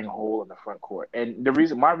blaring hole in the front court. And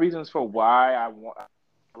my reasons for why I want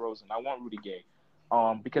Rosen, I want Rudy Gay,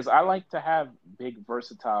 because I like to have big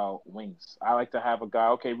versatile wings. I like to have a guy.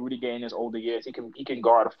 Okay, Rudy Gay in his older years, he can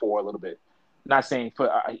guard a four a little bit. Not saying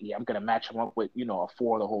I'm gonna match him up with a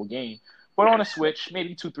four the whole game, but on a switch,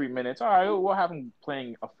 maybe 2-3 minutes. All right, we'll have him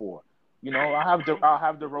playing a four. I'll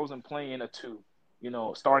have DeRozan playing a two.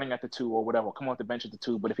 Starting at the two or whatever. Come off the bench at the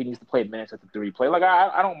two, but if he needs to play minutes at the three, play. Like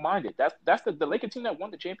I don't mind it. That's the Lakers team that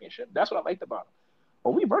won the championship. That's what I liked about them.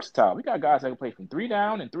 But we versatile. We got guys that can play from three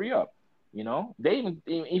down and three up. They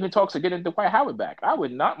even talks of getting Dwight Howard back. I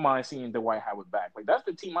would not mind seeing Dwight Howard back. Like that's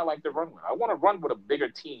the team I like to run with. I want to run with a bigger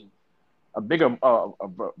team, a bigger,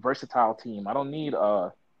 versatile team. I don't need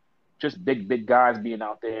just big guys being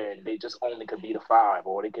out there and they just only could be the five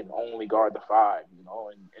or they can only guard the five,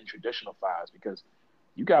 in traditional fives, because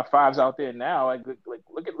you got fives out there now. Like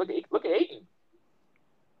look at Ayton,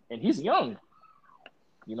 and he's young.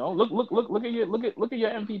 Look at your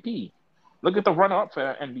MVP. Look at the runner up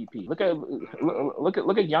for MVP. Look at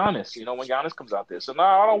Giannis. When Giannis comes out there. So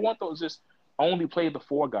now I don't want those just only play the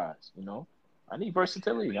four guys. I need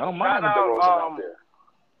versatility. I don't mind having DeRozan out there.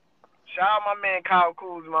 Shout out my man Kyle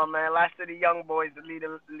Kuzma, man. Last of the young boys to lead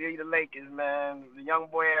the Lakers, man. The young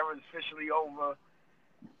boy era is officially over.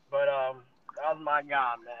 But that was my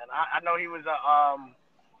guy, man. I know he was a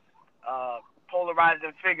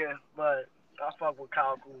polarizing figure, but I fuck with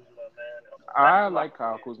Kyle Kuzma, man. I like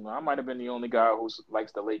Kyle Kuzma. I might have been the only guy who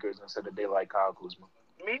likes the Lakers and said that they like Kyle Kuzma.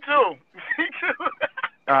 Me too. Me too.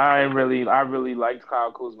 I really liked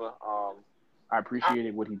Kyle Kuzma. I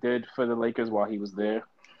appreciated what he did for the Lakers while he was there.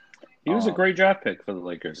 He was a great draft pick for the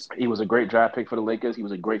Lakers. He was a great draft pick for the Lakers. He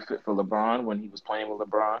was a great fit for LeBron when he was playing with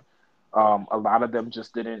LeBron. A lot of them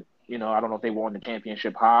just didn't, I don't know if they were on the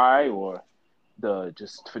championship high or the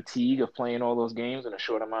just fatigue of playing all those games in a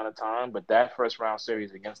short amount of time. But that first round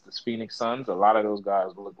series against the Phoenix Suns, a lot of those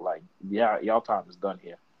guys look like, y'all time is done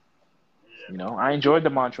here. I enjoyed the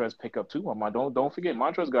Montrezl pickup too. Don't forget,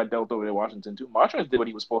 Montrezl got dealt over in Washington too. Montrezl did what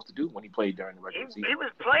he was supposed to do when he played during the regular season. He was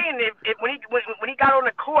playing it when he got on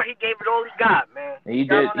the court. He gave it all he got, man. He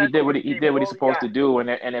did what he's supposed to do. And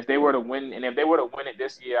if they were to win, it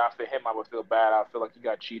this year, for him, I would feel bad. I feel like he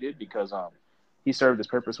got cheated because he served his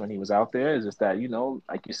purpose when he was out there. It's just that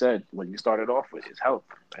like you said, when you started off with his health,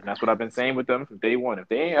 and that's what I've been saying with them from day one. If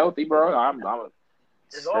they ain't healthy, bro,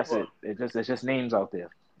 that's it. It's just names out there.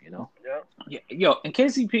 Yeah, and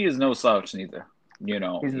KCP is no slouch neither.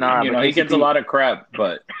 He's not. He gets a lot of crap,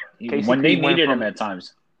 but when they needed him at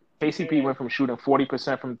times, KCP went from shooting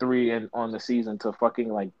 40% from three on the season to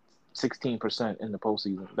fucking like 16% in the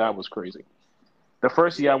postseason. That was crazy. The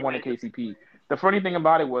first year I wanted KCP. The funny thing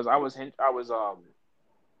about it was I was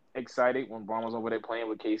excited when Braun was over there playing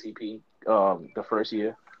with KCP the first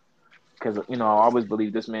year because I always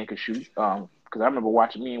believed this man could shoot. Because I remember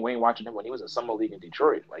me and Wayne watching him when he was in summer league in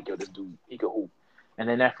Detroit. Like, this dude, he could hoop. And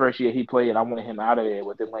then that first year he played, I wanted him out of there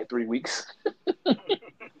within like 3 weeks.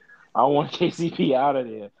 I want KCP out of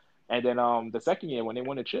there. And then the second year when they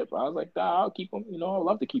won the chip, I was like, I'll keep him. I'd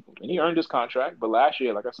love to keep him. And he earned his contract. But last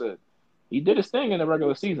year, like I said, he did his thing in the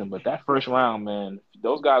regular season. But that first round, man,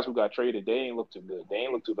 those guys who got traded, they ain't look too good. They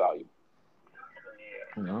ain't look too valuable.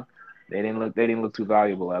 They didn't look too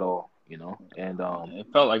valuable at all. And it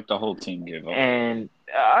felt like the whole team gave up. And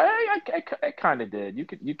I kind of did.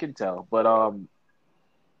 You can tell, but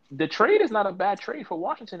the trade is not a bad trade for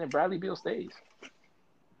Washington and Bradley Beal stays.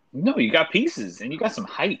 No, you got pieces and you got some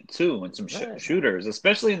height too and some shooters,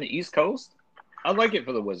 especially in the East Coast. I like it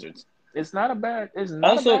for the Wizards. It's not a bad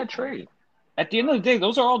trade. At the end of the day,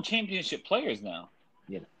 those are all championship players now.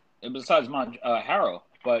 Yeah. And besides Harrow.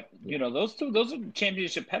 But, those are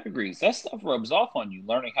championship pedigrees. That stuff rubs off on you,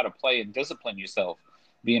 learning how to play and discipline yourself,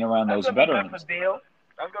 being around those veterans. That's going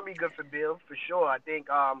to be good for Bill, for sure. I think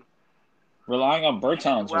relying on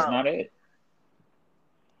Bertans was not it.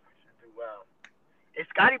 Well. Is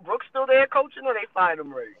Scotty Brooks still there coaching, or they fired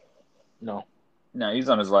him already? No, he's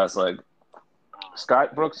on his last leg.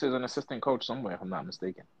 Scott Brooks is an assistant coach somewhere, if I'm not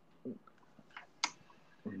mistaken.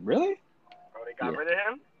 Really? Oh, they got rid of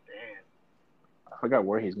him? I forgot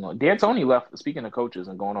where he's going. D'Antoni left. Speaking of coaches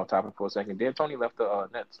and going off topic for a second, D'Antoni left the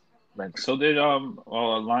Nets. Memphis. So did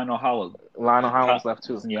Lionel Howard. Lionel Hollins left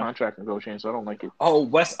too. Yeah. Contract negotiation, so I don't like it. Oh,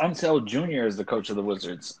 Wes Unseld Jr. is the coach of the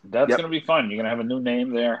Wizards. That's Yep. going to be fun. You're going to have a new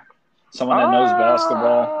name there. Someone that knows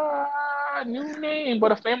basketball. New name,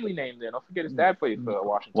 but a family name then. Don't forget his dad played for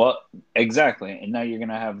Washington. Well, exactly. And now you're going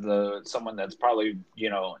to have someone that's probably,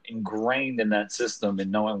 ingrained in that system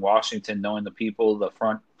and knowing Washington, knowing the people, the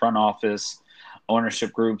front office,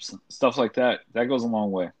 ownership groups, stuff like that. That goes a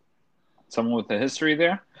long way. Someone with the history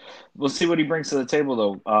there. We'll see what he brings to the table,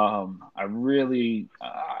 though. I really,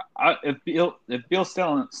 if Bill's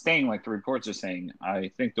still staying like the reports are saying, I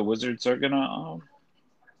think the Wizards are gonna.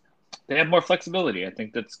 They have more flexibility. I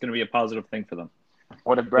think that's gonna be a positive thing for them.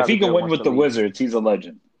 What if he can win with the Wizards, he's a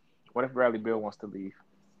legend. What if Bradley Beal wants to leave?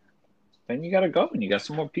 Then you got to go, and you got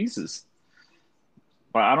some more pieces.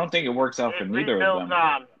 But I don't think it works out for neither of them.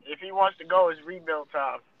 Time. If he wants to go, it's rebuild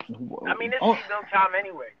time. I mean, it's rebuild time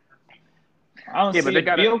anyway. But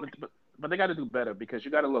they got to do better because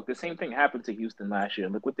you got to look. The same thing happened to Houston last year.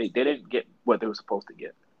 Look what they didn't get what they were supposed to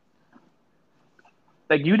get.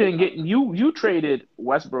 Like you didn't get you traded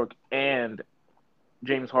Westbrook and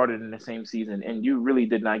James Harden in the same season, and you really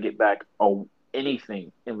did not get back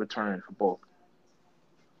anything in return for both.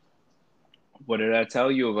 What did I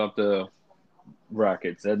tell you about the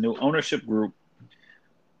Rockets? That new ownership group,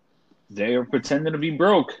 they are pretending to be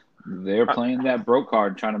broke. They're playing that broke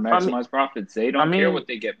card, trying to maximize profits. They don't care what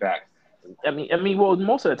they get back. Well,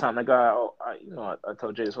 most of the time, like I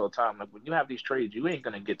tell Jay this all the time. Like when you have these trades, you ain't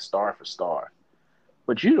gonna get star for star,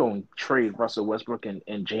 but you don't trade Russell Westbrook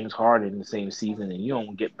and James Harden in the same season, and you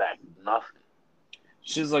don't get back nothing.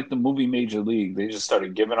 It's just like the movie Major League. They just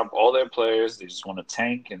started giving up all their players. They just want to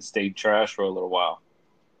tank and stay trash for a little while.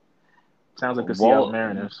 Sounds like the Seattle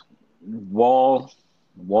Mariners.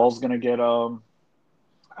 Wall's gonna get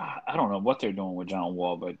I don't know what they're doing with John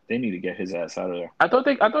Wall, but they need to get his ass out of there. I thought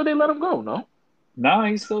they let him go. No, nah,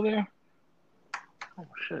 he's still there. Oh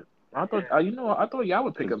shit! I thought I thought y'all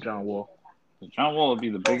would pick up John Wall. John Wall would be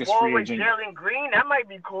the biggest Wall free with agent. Jalen Green, that might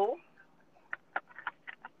be cool.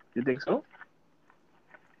 You think so?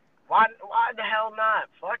 Why the hell not?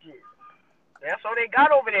 Fuck it. That's all they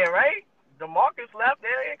got over there, right? DeMarcus left. They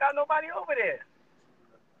ain't got nobody over there.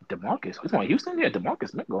 DeMarcus? Who's on Houston? Yeah,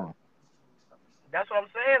 DeMarcus not gone. That's what I'm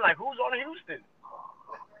saying. Like, who's on Houston?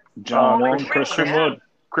 John Wall, Christian Wood.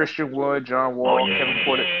 Christian Wood, John Wall, Kevin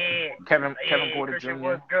Porter. Kevin Porter Christian Jr.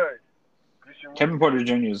 Wood's good. Kevin Porter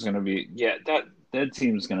Jr. is going to be that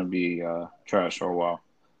team's going to be trash for a while.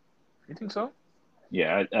 You think so?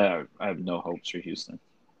 Yeah, I have no hopes for Houston.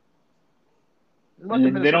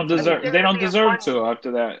 They don't deserve to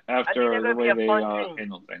after the way they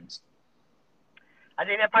handle things. I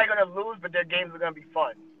think they're probably going to lose, but their games are going to be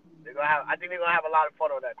fun. I think they're going to have a lot of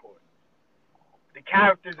fun on that court. The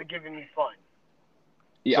characters are giving me fun.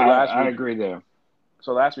 Yeah, so I agree there.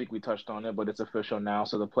 So last week we touched on it, but it's official now.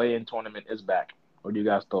 So the play-in tournament is back. What are you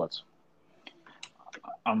guys' thoughts?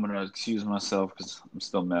 I'm going to excuse myself because I'm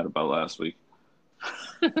still mad about last week.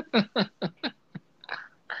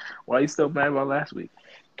 Why are you still mad about last week?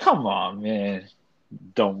 Come on, man.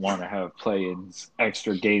 Don't want to have play-ins.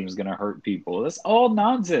 Extra games going to hurt people. That's all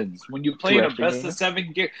nonsense. When you play a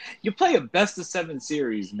best-of-7 game, you play a best-of-7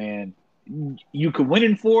 series, man. You can win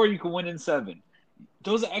in 4, you can win in 7.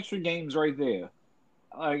 Those are extra games right there.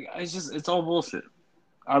 Like it's all bullshit.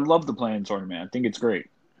 I love the play-in tournament. I think it's great.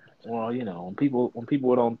 Well, when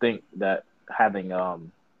people don't think that having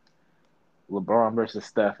LeBron versus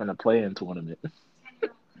Steph in a play-in tournament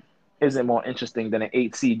isn't more interesting than an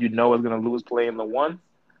 8 seed is going to lose playing the 1.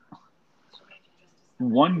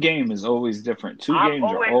 One game is always different. 2 games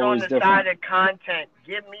are always different. I'm always on the side of content.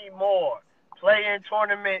 Give me more. Play-in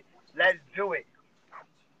tournament. Let's do it.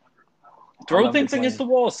 Throw things against the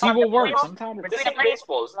wall. See what works. Sometimes this is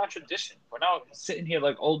baseball. It's not tradition. We're not sitting here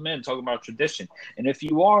like old men talking about tradition. And if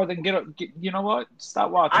you are, then get you know what? Stop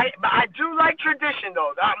watching. I do like tradition,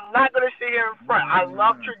 though. I'm not going to sit here in front. I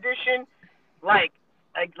love tradition. Like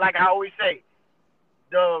I always say,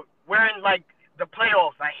 wearing like the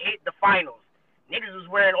playoffs. I hate the finals. Niggas was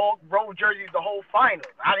wearing all road jerseys the whole finals.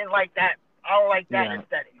 I didn't like that. I don't like that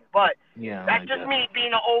aesthetic. But that's just me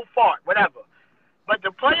being an old fart, whatever. But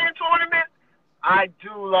the play-in tournament, I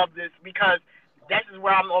do love this because this is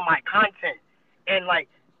where I'm on my content. And like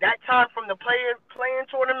that time from the play-in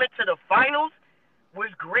tournament to the finals was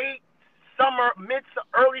great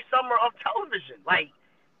early summer of television. Like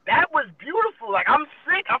that was beautiful. Like I'm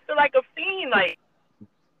sick. I feel like a fiend. Like.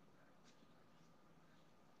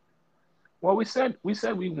 Well, we said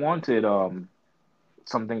we wanted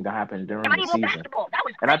something to happen during the season,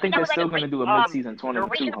 and I think they're still going to do a mid-season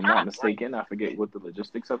tournament too. If I'm not mistaken, I forget what the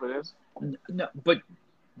logistics of it is. No, but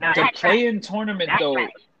Now, The that's play-in tournament, That's though, right.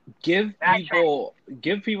 give That's people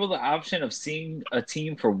the option of seeing a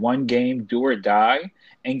team for one game, do or die.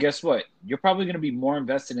 And guess what? You're probably going to be more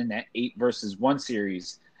invested in that 8-1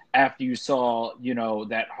 series after you saw,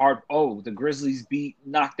 that the Grizzlies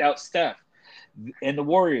knocked out Steph and the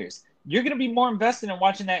Warriors. You're going to be more invested in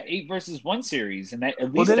watching that 8-1 series and that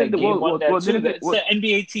at least that game one, that two. That's the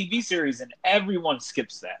NBA TV series, and everyone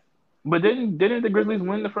skips that. But didn't the Grizzlies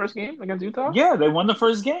win the first game against Utah? Yeah, they won the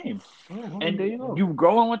first game. And there you go. You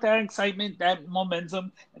go on with that excitement, that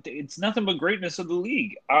momentum. It's nothing but greatness of the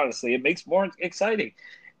league, honestly. It makes more exciting.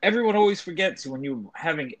 Everyone always forgets when you're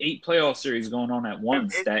having 8 playoff series going on at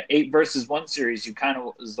once, that 8-1 series you kind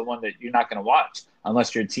of is the one that you're not going to watch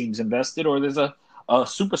unless your team's invested or there's a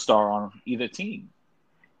superstar on either team.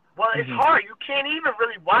 Well, it's hard. You can't even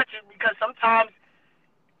really watch it because sometimes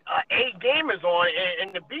A game is on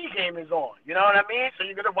and the B game is on. You know what I mean? So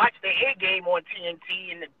you're gonna watch the A game on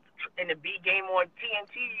TNT and the B game on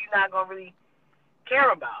TNT. You're not gonna really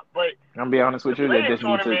care about. But I'm gonna be honest with you. They just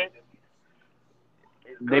need to.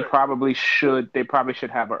 They probably should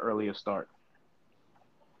have an earlier start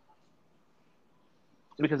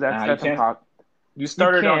because that's impossible. You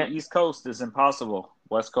started on the East Coast. It's impossible.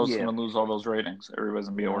 West Coast is going to lose all those ratings. Everybody's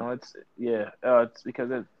going to be at work. It's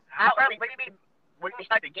because it's. How early? What do you mean? When you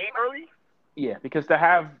start the game early? Yeah, because to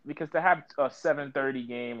have a 7:30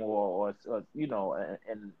 game or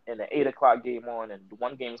and an 8 o'clock game on and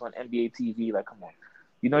one game's on NBA TV, like come on,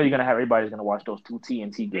 you're gonna have everybody's gonna watch those 2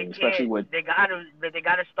 TNT games, especially with. They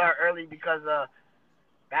gotta start early because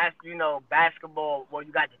basketball. Well,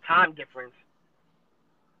 you got the time difference.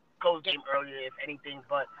 Coast game earlier, if anything,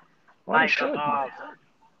 but fuck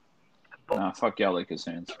y'all Lakers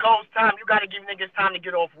fans. Coast time, you gotta give niggas time to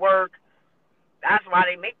get off work. That's why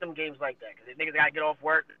they make them games like that, because niggas gotta get off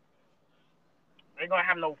work. They're gonna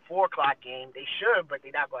have no 4 o'clock game. They should, but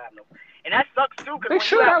they're not gonna have no. And that sucks too,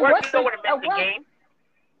 because when you at work, you don't want to miss the game.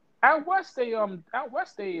 Out west, their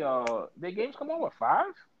games come on 5,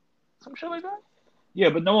 some shit like that.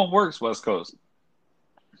 Yeah, but no one works West Coast.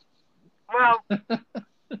 Well.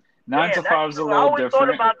 9 to 5 is a little different. I always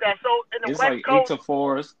thought about that. So in the it's West like Coast, 8 to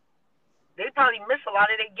 4s. They probably miss a lot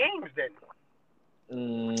of their games then.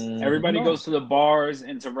 Everybody goes to the bars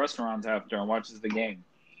and to restaurants after and watches the game.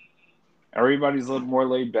 Everybody's a little more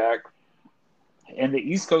laid back. And the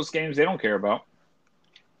East Coast games, they don't care about.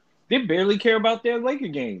 They barely care about their Laker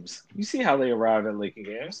games. You see how they arrive at Laker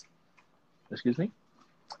games. Excuse me?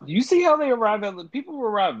 You see how they arrive at – people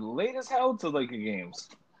arrive late as hell to Laker games.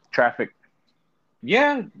 Traffic.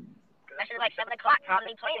 Yeah. That's like 7 o'clock time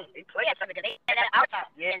they play. They play at 7 because they play at our time.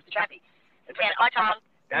 Yeah, it's the traffic. They play at our time.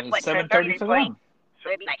 That's like 7:30 for them. So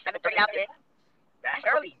it'd be like 7:30 out there. That's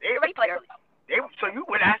early. They already play early. So you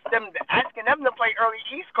would asking them to play early.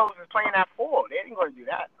 East Coast is playing at 4. They ain't going to do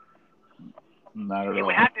that. Not at all. It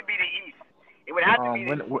would have to be the East. It would have to be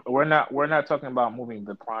the East. We're not talking about moving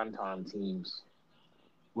the primetime teams.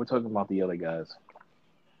 We're talking about the other guys.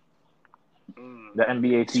 The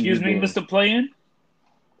NBA team. Excuse me, Mr. Play-In?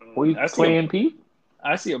 What you play-in P?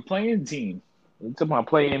 I see a play-in team. You talking about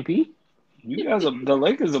play-in P? You guys are the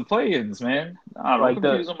Lakers are play-ins, man. I don't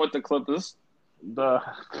confuse them with the Clippers. The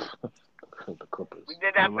Clippers. We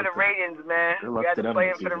did that for the ratings, man. We had to play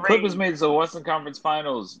it for the ratings. Clippers made it to the Western Conference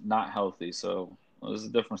Finals not healthy, so there's a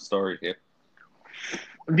different story here.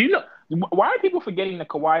 Do you know why are people forgetting that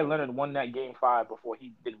Kawhi Leonard won that Game 5 before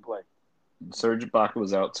he didn't play? Serge Ibaka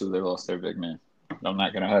was out too. They lost their big man. I'm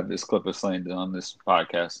not gonna have this Clippers slander on this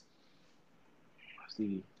podcast.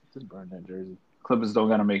 See, just burn that jersey. Clippers don't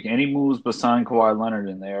gotta make any moves but sign Kawhi Leonard,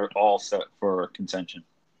 and they're all set for contention.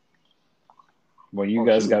 Well, you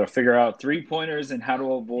guys got to figure out 3-pointers and how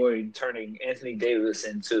to avoid turning Anthony Davis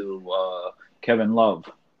into Kevin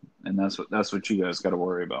Love, and that's what you guys got to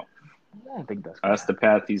worry about. I don't think that's the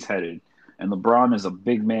path he's headed. And LeBron is a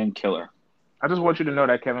big man killer. I just want you to know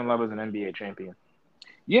that Kevin Love is an NBA champion.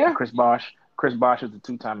 Yeah, and Chris Bosh is a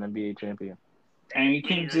 2-time NBA champion. And he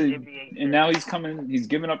came and now he's coming. He's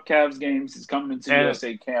giving up Cavs games. He's coming into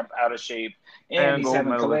USA camp out of shape, and he's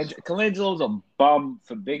having Colangelo's a bum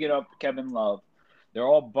for bigging up Kevin Love. They're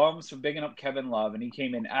all bums for bigging up Kevin Love, and he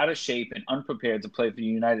came in out of shape and unprepared to play for the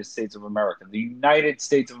United States of America. The United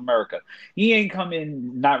States of America. He ain't come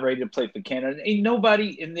in not ready to play for Canada. Ain't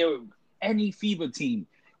nobody in there, any FIBA team,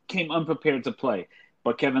 came unprepared to play,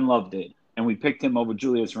 but Kevin Love did, and we picked him over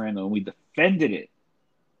Julius Randle, and we defended it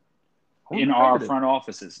in our front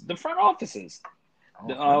offices. The front offices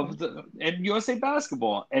and USA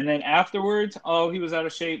Basketball. And then afterwards, he was out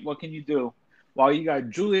of shape. What can you do? While you got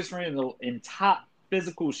Julius Randle in top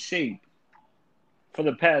physical shape for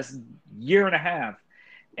the past year and a half,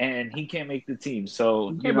 and he can't make the team.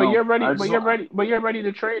 So Yeah, but you're ready. I But just you're ready. But you're ready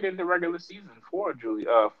to trade in the regular season for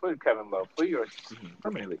for Kevin Love for your team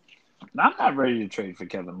permanently. I'm not ready to trade for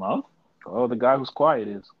Kevin Love. Oh, the guy who's quiet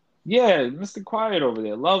is. Yeah, Mr. Quiet over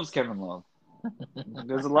there loves Kevin Love.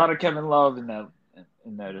 There's a lot of Kevin Love in that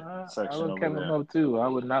I section love over Kevin there. Love too. I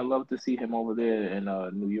would not love to see him over there in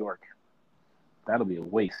New York. That'll be a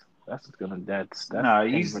waste. That's No,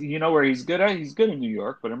 him you know where he's good at? He's good in New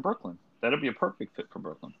York, but in Brooklyn. That'll be a perfect fit for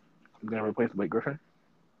Brooklyn. gonna replace Blake Griffin.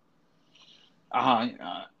 Uh,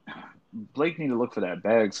 Blake need to look for that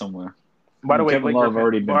bag somewhere. By the way, Kevin Blake Love Griffin.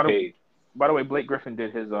 already been paid. By the way, Blake Griffin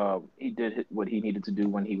did what he needed to do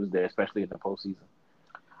when he was there, especially in the postseason.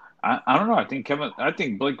 I don't know. I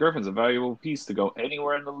think Blake Griffin's a valuable piece to go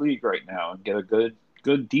anywhere in the league right now and get a good,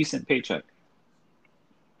 decent paycheck.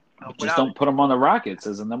 Just don't put him on the Rockets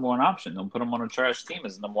as a number one option. Don't put him on a trash team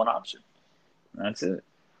as a number one option. That's it.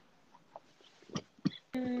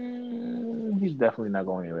 He's definitely not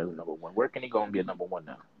going anywhere as a number one. Where can he go and be a number one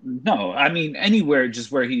now? No, I mean anywhere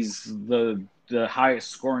just where he's the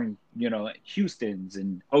highest scoring, Houston's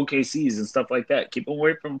and OKC's and stuff like that. Keep him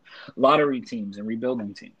away from lottery teams and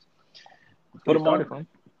rebuilding teams. Put him on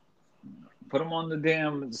the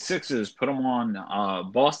damn Sixers. Put him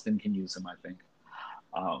on Boston can use him, I think.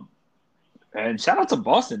 And shout out to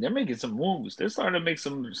Boston. They're making some moves. They're starting to make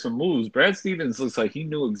some moves. Brad Stevens looks like he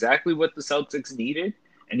knew exactly what the Celtics needed,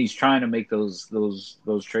 and he's trying to make those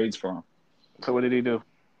trades for them. So what did he do?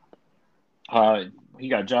 He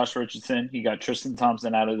got Josh Richardson. He got Tristan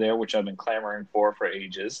Thompson out of there, which I've been clamoring for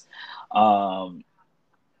ages.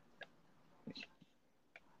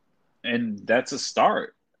 And that's a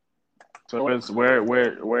start. So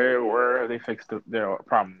where they fixed their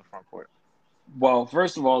problem in the front court? Well,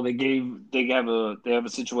 first of all, they have a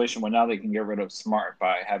situation where now they can get rid of Smart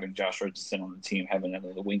by having Josh Richardson on the team, having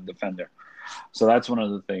another wing defender. So that's one of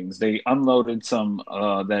the things. They unloaded some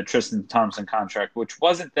that Tristan Thompson contract, which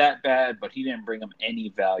wasn't that bad, but he didn't bring them any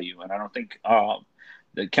value, and I don't think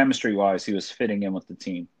the chemistry wise he was fitting in with the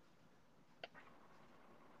team.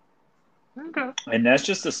 Okay. And that's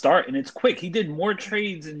just the start, and it's quick. He did more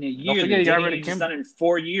trades in a year than he's done in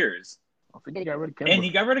 4 years. I think he got rid of Kemba. And he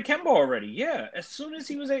got rid of Kemba already. Yeah, as soon as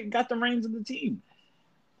he got the reins of the team,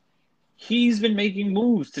 he's been making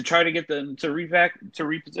moves to try to get them to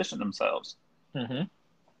reposition themselves. Mm-hmm. I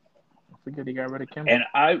forget he got rid of Kemba. And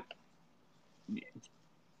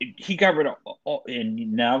he got rid of,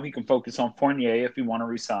 and now he can focus on Fournier if you want to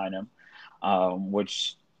re-sign him,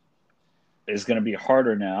 which is going to be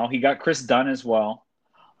harder now. He got Chris Dunn as well.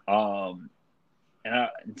 And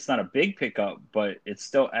it's not a big pickup, but it's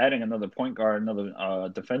still adding another point guard,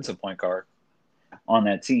 another defensive point guard on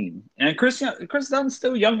that team. And Chris Dunn's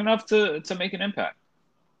still young enough to make an impact.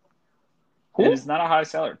 Who? And it's not a high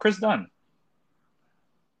salary. Chris Dunn.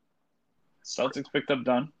 Celtics picked up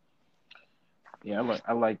Dunn. Yeah,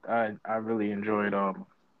 I really enjoyed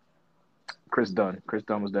Chris Dunn. Chris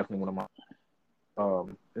Dunn was definitely one of my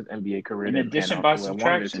his NBA career. In addition, by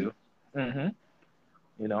subtraction. Mm-hmm.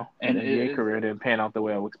 And NBA career didn't pan out the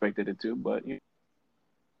way I expected it to, but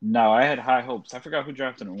no, I had high hopes. I forgot who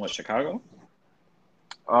drafted him. What, Chicago?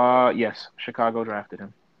 Yes, Chicago drafted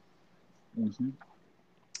him. Mm-hmm.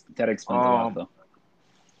 That explains a lot, though.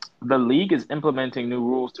 The league is implementing new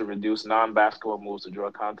rules to reduce non-basketball moves to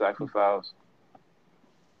draw contact for fouls.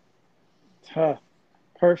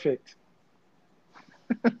 Perfect.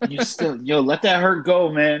 Let that hurt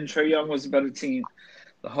go, man. Trae Young was a better team.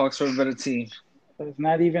 The Hawks were a better team. It's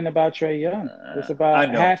not even about Trae Young. It's about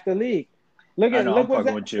half the league. Look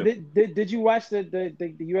what's that. Did you watch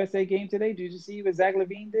the USA game today? Did you see what Zach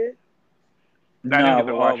LaVine did? No,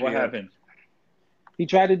 what happened? He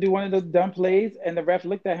tried to do one of those dumb plays, and the ref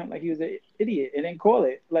looked at him like he was an idiot and didn't call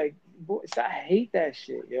it. Like, boys, I hate that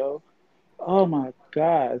shit, yo. Oh my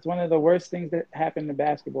God, it's one of the worst things that happened in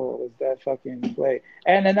basketball was that fucking play.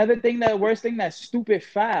 And another thing, that worst thing, that stupid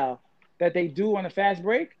foul that they do on a fast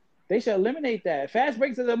break. They should eliminate that. Fast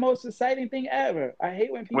breaks are the most exciting thing ever. I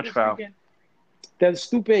hate when people Which foul? The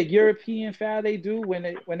stupid European foul they do when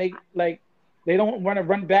they like they don't want to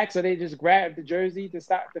run back, so they just grab the jersey to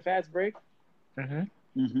stop the fast break.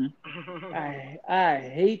 Mm-hmm. Mm-hmm. I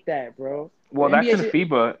hate that, bro. Well, that's in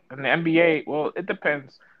FIBA. In the NBA, well, it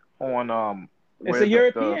depends on it's a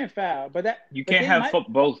European foul, but that you can't have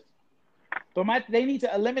both. But they need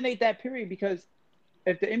to eliminate that period because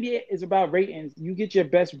if the NBA is about ratings, you get your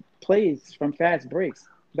best plays from fast breaks.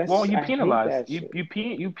 You penalize.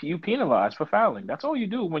 You penalize for fouling. That's all you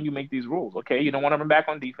do when you make these rules. Okay, you don't want to run back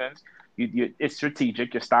on defense. It's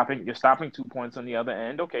strategic. You're stopping 2 points on the other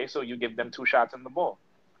end. Okay, so you give them 2 shots on the ball.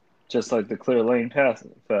 Just like the clear lane pass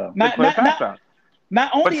foul.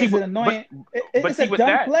 Not only see is it with- annoying, but it's see a with dumb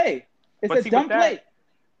that- play. It's but a see dumb with that- play.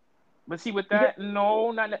 But see, with that,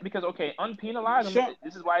 no, not that, because okay, unpenalized. Sure.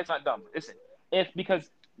 This is why it's not dumb. Listen, because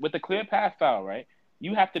with the clear path foul, right,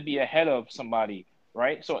 you have to be ahead of somebody,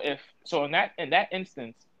 right? So in that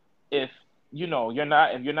instance, if you're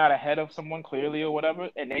not ahead of someone clearly or whatever,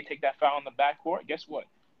 and they take that foul in the backcourt, guess what?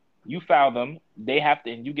 You foul them, they have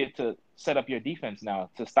to, and you get to set up your defense now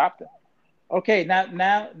to stop them. Okay,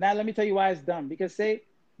 now let me tell you why it's dumb. Because say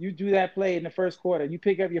you do that play in the first quarter, you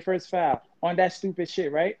pick up your first foul on that stupid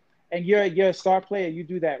shit, right? And you're a star player, you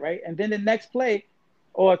do that, right? And then the next play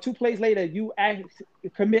or 2 plays later, you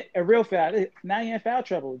commit a real foul. Now you're in foul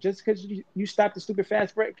trouble just because you stopped the stupid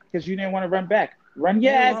fast break because you didn't want to run back. Run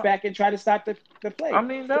your ass back and try to stop the play.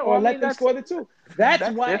 Let them score the 2. That's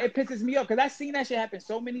why it pisses me off, because I've seen that shit happen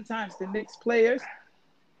so many times. The Knicks players,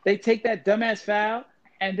 they take that dumbass foul,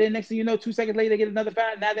 and then next thing you know, 2 seconds later, they get another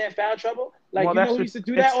foul. Now they're in foul trouble. Like, Well, you know who used to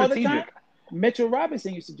do that all the time? strategic. Mitchell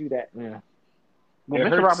Robinson used to do that. Yeah. Well,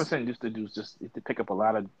 Mitchell Robinson used to pick up a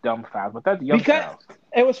lot of dumb fouls, but that's young Because fouls.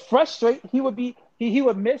 it was frustrating. He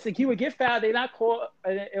would miss it. He would get fouled. They not call.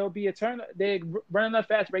 It would be a turn. They run enough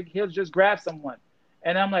fast break. He'll just grab someone.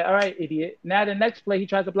 And I'm like, all right, idiot. Now the next play, he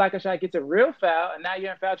tries to block a shot, gets a real foul, and now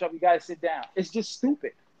you're in foul trouble. You got to sit down. It's just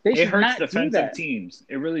stupid. They It should hurts not do defensive that. teams.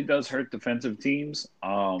 It really does hurt defensive teams.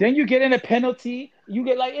 Then you get in a penalty. You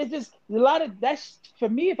get it's just a lot of that's for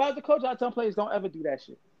me. If I was the coach, I'd tell players don't ever do that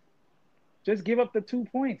shit. Just give up the 2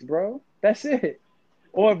 points, bro. That's it.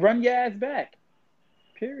 Or run your ass back.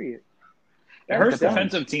 Period. It hurts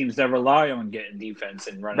defensive teams that rely on getting defense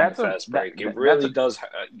and running a fast break. It really does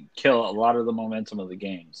kill a lot of the momentum of the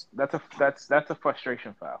games. That's a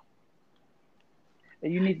frustration foul.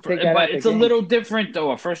 And you need to take that. But it's a little different though.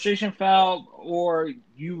 A frustration foul or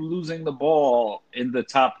you losing the ball in the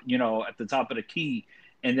top, at the top of the key,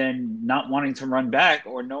 and then not wanting to run back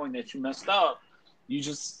or knowing that you messed up. You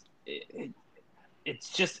just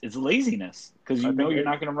it's laziness because you're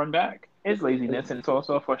not going to run back. It's laziness, and it's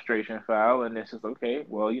also a frustration foul. And it's just okay.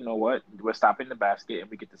 Well, you know what? We're stopping the basket, and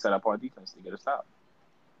we get to set up our defense to get a stop.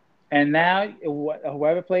 And now,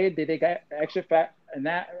 whoever played, they got extra foul, and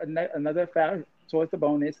another foul towards the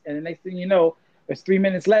bonus. And the next thing you know, there's 3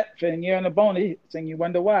 minutes left, and you're on the bonus, and you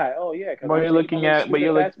wonder why. Oh yeah, what you're looking at is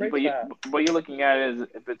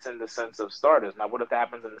if it's in the sense of starters. Now, what if that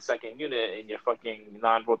happens in the second unit and you're fucking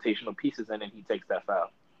non-rotational pieces in, and he takes that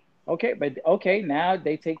foul? Okay, now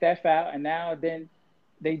they take that foul, and now then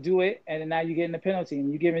they do it, and then now you get in the penalty, and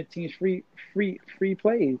you're giving teams free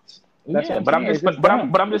plays. That's but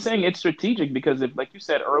I'm just saying it's strategic because if, like you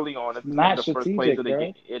said early on, it's not the strategic, first plays of the bro.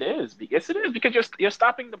 game. It is. Yes, it is because you're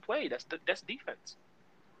stopping the play. That's defense.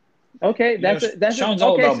 Okay, that's Sean's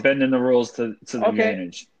all about bending the rules to the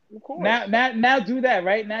advantage. Of course. Now do that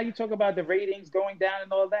right now. You talk about the ratings going down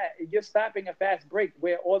and all that. You're stopping a fast break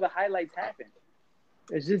where all the highlights happen.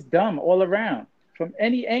 It's just dumb all around. From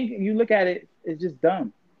any angle you look at it, it's just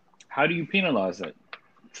dumb. How do you penalize it?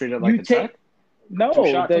 Treat it like a tech? No,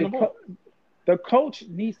 the coach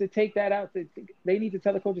needs to take that out. They need to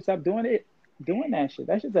tell the coach to stop doing that shit.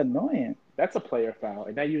 That's just annoying. That's a player foul,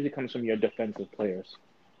 and that usually comes from your defensive players.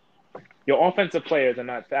 Your offensive players are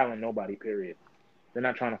not fouling nobody, period. They're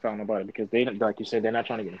not trying to foul nobody because they, like you said, they're not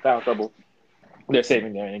trying to get in foul trouble. They're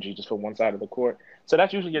saving their energy just for one side of the court. So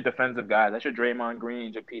that's usually your defensive guys. That's your Draymond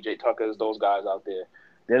Greens, your PJ Tuckers, those guys out there.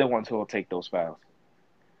 They're the ones who will take those fouls.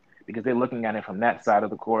 Because they're looking at it from that side of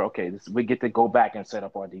the court. Okay, we get to go back and set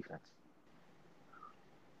up our defense.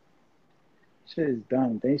 Shit is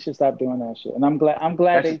dumb. They should stop doing that shit. And I'm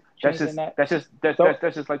glad they changing that. That's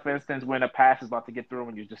just like, for instance, when a pass is about to get through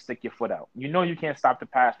and you just stick your foot out. You know you can't stop the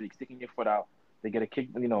pass, but you're sticking your foot out. They get a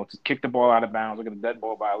kick, to kick the ball out of bounds, or get a dead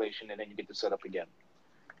ball violation, and then you get to set up again.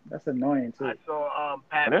 That's annoying too. I saw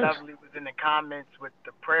Pat Beverly was in the comments with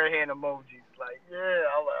the prayer hand emojis. Like, yeah,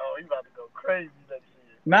 I'm like, oh, he's about to go crazy next year.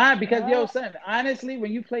 Nah, because son, honestly,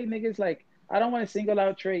 when you play niggas like, I don't want to single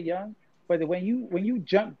out Trae Young, but when you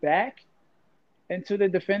jump back into the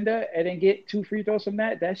defender and then get 2 free throws from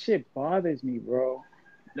that shit bothers me, bro.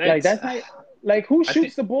 That's not like who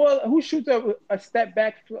shoots the ball? Who shoots a step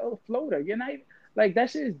back floater? You're not even, like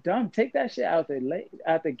that shit is dumb. Take that shit out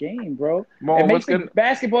the game, bro. It makes the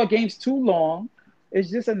basketball games too long.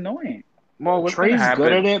 It's just annoying. Trae's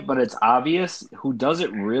good at it, but it's obvious. Who does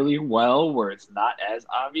it really well, where it's not as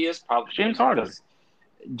obvious? Probably James Harden.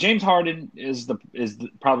 James Harden is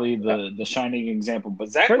probably the shining example. But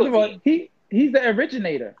Zach First LaVine, of all, he's the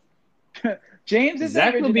originator. James is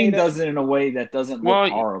Zach the originator. LaVine does it in a way that doesn't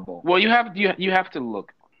look horrible. Well, you have to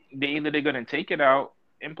look. They're going to take it out,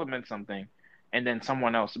 implement something, and then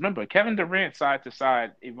someone else. Remember, Kevin Durant side to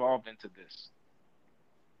side evolved into this.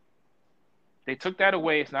 They took that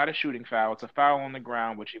away. It's not a shooting foul. It's a foul on the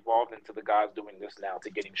ground, which evolved into the guys doing this now to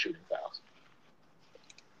getting shooting fouls.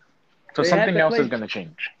 So They had something to else play- is going to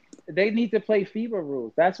change. They need to play FIBA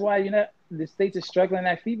rules. That's why the states are struggling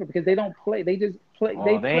at FIBA because they don't play. They just play.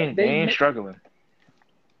 Oh, they ain't struggling.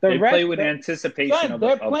 They play with anticipation of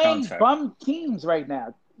they're playing contact. bum teams right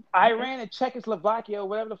now. Iran and Czechoslovakia or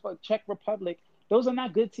whatever the fuck, Czech Republic. Those are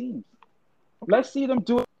not good teams. Let's see them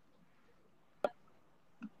do it.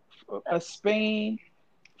 Spain,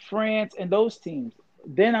 France, and those teams.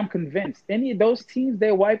 Then I'm convinced. Any of those teams,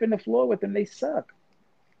 they're wiping the floor with them. They suck.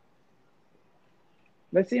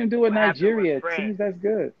 Let's see them do it. What happened Nigeria, with France? teams that's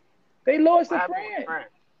good. They lost What to happened with France. France?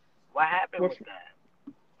 What happened What- with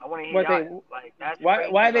that? I want to hear what they- y'all, like that's why-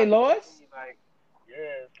 crazy why they about the lost? team, Like, yeah,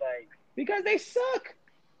 it's like Because they suck.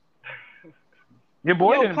 Your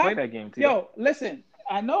boy Yo, didn't play Pop- that game, too. Yo, listen,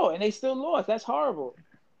 I know, and they still lost. That's horrible.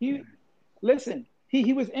 He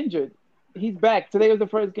was injured. He's back. Today was the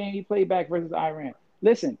first game he played back versus Iran.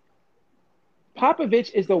 Listen,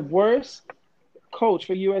 Popovich is the worst coach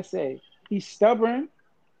for USA. He's stubborn,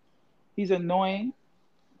 he's annoying,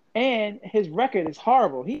 and his record is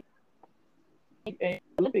horrible.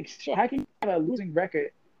 Olympics. How can you have a losing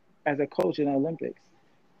record as a coach in the Olympics?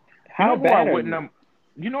 How who bad I are wouldn't you? have,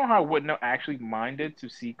 you know how I wouldn't have actually minded to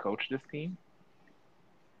see coach this team?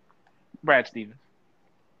 Brad Stevens.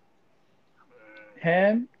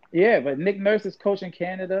 Him? Yeah, but Nick Nurse is coaching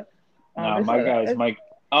Canada. Nah, my guy's Mike.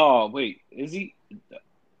 Oh wait, is he?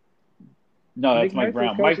 No, that's Nick Mike Nurse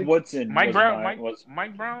Brown. is Mike coaching- Woodson. Mike Brown's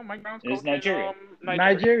was coaching Nigeria.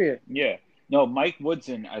 Nigeria. Yeah. No, Mike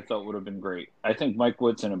Woodson I thought would have been great. I think Mike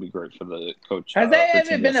Woodson would be great for the coach. Has there for ever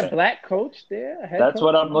Team been a USA. black coach there? A head That's coach?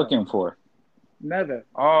 what I'm No. looking for. Never.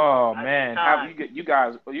 Oh I man, did how not.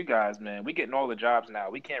 you guys, man, we getting all the jobs now.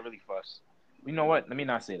 We can't really fuss. You know what? Let me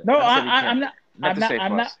not say that. No, Let me say we I'm can't. not. Not I'm to not. say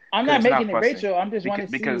I'm not. fuss, I'm 'cause not it's not making it fussing. Rachel. I'm just want to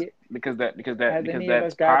see it. because Has any of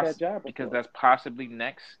us got that job because before? that's possibly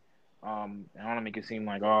next. I don't want to make it seem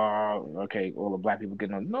like, oh, okay, all the black people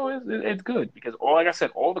getting on. No, it's good because like I said,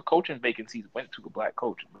 all the coaching vacancies went to a black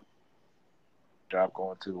coach. Job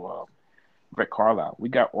going to Brett Carlisle. We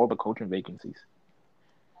got all the coaching vacancies.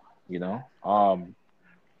 You know,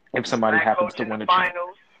 if somebody black happens coach to in win the the championship,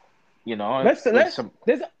 finals. you know, Let's. This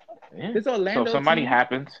yeah. this Orlando. So if somebody team,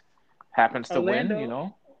 happens to Orlando. win, you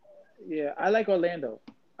know. Yeah, I like Orlando.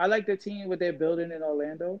 I like the team what they're building in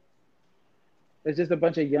Orlando. It's just a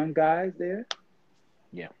bunch of young guys there.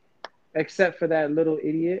 Yeah. Except for that little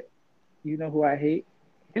idiot. You know who I hate.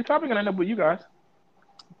 He's probably gonna end up with you guys.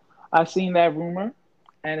 I've seen that rumor,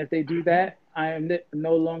 and if they do that, I am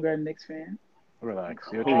no longer a Knicks fan. Relax.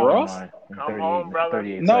 You're Who, changing Ross? your mind in Come on, brother.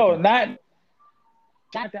 38 No, seconds. not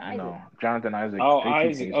Jonathan Isaac. No, Jonathan Isaac. Oh, They keep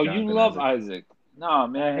Isaac. saying Oh, you Jonathan love Isaac. Isaac. No,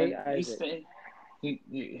 man. hate Isaac.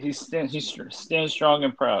 He stands strong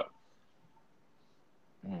and proud.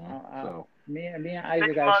 So Me and 6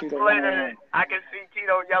 Isaac got to months shoot a one-on-one. later, I can see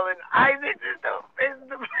Tito yelling, "Isaac is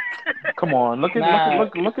the." come on, look Nah.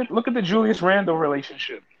 at the Julius Randle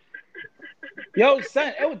relationship. Yo,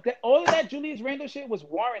 son, all of that Julius Randle shit was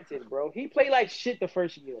warranted, bro. He played like shit the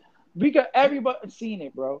first year. We got everybody seen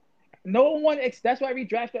it, bro. No one. That's why we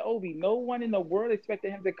drafted Obi. No one in the world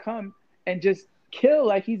expected him to come and just kill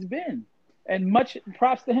like he's been. And much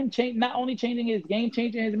props to him, not only changing his game,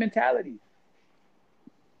 changing his mentality.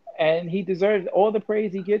 And he deserves all the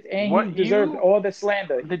praise he gets, and What he deserved you- all the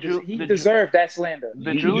slander. the Ju- He the Ju- deserved that slander.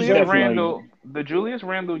 The You Julius definitely- Julius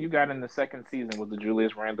Randle you got in the second season was the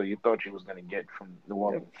Julius Randle you thought you was gonna get from New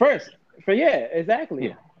Orleans. Exactly.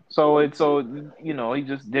 Yeah. So you know, he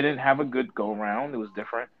just didn't have a good go round. It was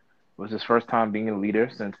different. It was his first time being a leader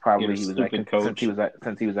since probably You're a he was stupid coach.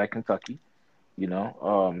 since he was at Kentucky. You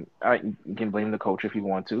know, you can blame the coach if you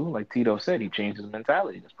want to. Like Tito said, he changed his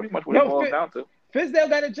mentality. That's pretty much what it boils down to. Fizdale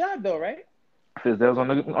got a job though, right? Fizdale's on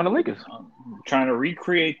the Lakers. Trying to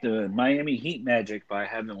recreate the Miami Heat magic by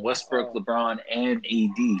having Westbrook, LeBron, and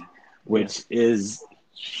AD, which is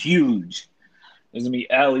huge. There's gonna be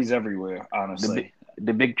alleys everywhere, honestly.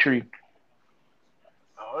 The big tree.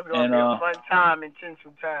 Oh, it's gonna And, be a fun time in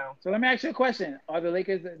Tinseltown. So let me ask you a question: are the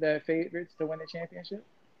Lakers the favorites to win the championship?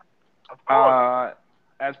 Of course.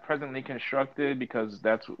 As presently constructed, because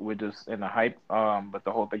we're just in the hype. But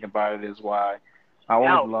the whole thing about it is why I always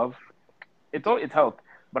Health. love it's health.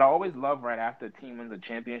 But I always love right after a team wins a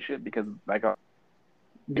championship because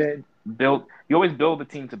The you always build a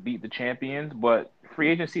team to beat the champions, but free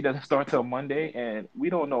agency doesn't start till Monday, and we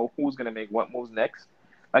don't know who's gonna make what moves next.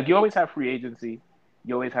 Like you always have free agency,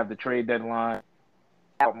 you always have the trade deadline,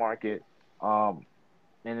 out market.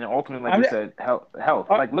 And then ultimately, like I'm you just, said, health.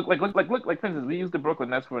 uh, Like, for instance, we use the Brooklyn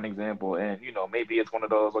Nets for an example, and maybe it's one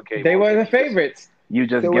of those. Okay, they well, were maybe the favorites you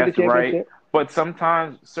to just win the guessed right. championship. But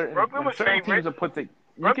sometimes Brooklyn when was certain teams favorites. are put to, you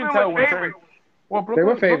can Brooklyn was tell when certain. favorites. Well, They were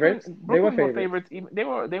Brooklyn favorites. They were were favorites. favorites. Even they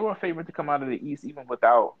were a favorite to come out of the East, even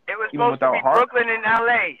without It was supposed to be Hart. Brooklyn and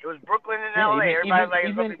LA. It was Brooklyn and Yeah, LA. Everybody was like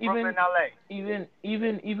it's gonna be Brooklyn and LA.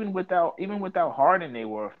 even without Harden, they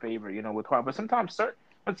were a favorite. With Harden. But sometimes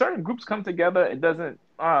certain groups come together, it doesn't.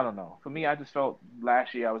 I don't know. For me, I just felt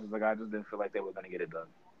last year I was just like I just didn't feel like they were gonna get it done.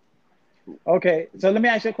 Okay, so let me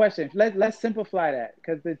ask you a question. Let's simplify that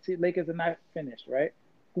because the Lakers are not finished, right?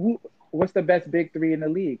 What's the best big three in the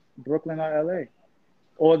league? Brooklyn or LA,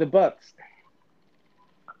 or the Bucks?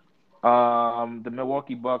 The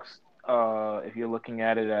Milwaukee Bucks. If you're looking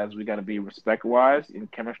at it as we got to be respect wise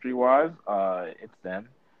and chemistry wise, it's them.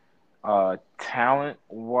 Talent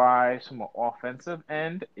wise, from an offensive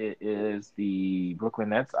end, it is the Brooklyn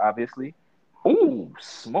Nets, obviously. Ooh,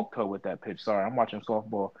 smoked her with that pitch. Sorry, I'm watching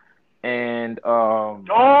softball. And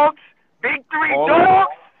Dogs, big three all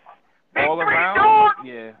dogs, big all three around, dogs,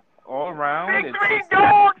 yeah, all around, big it's three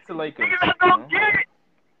dogs. the Lakers. Niggas not gonna get it.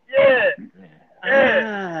 Yeah.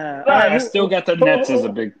 All Look, right, I still got the Nets as a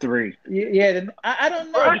big three. Yeah, I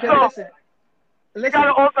don't know First because off, listen. you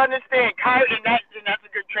gotta also understand Kyrie, and that's a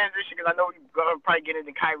good transition because I know you're gonna probably get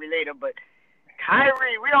into Kyrie later, but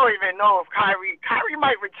Kyrie, we don't even know if Kyrie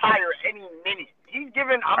might retire any minute. He's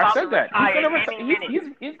giving I said that he's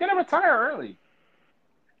he's gonna retire early.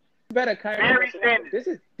 Better, Kyrie. Barry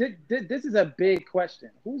Sanders. This is a big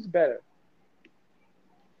question. Who's better?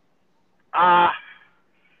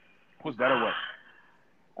 Who's better? What?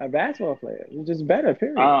 A basketball player. Who's just better?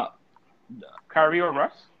 Period. Kyrie or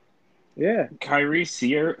Russ? Yeah. Kyrie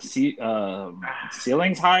ceiling's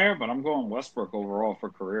higher, but I'm going Westbrook overall for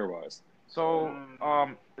career wise. So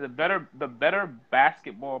the better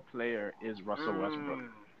basketball player is Russell Westbrook.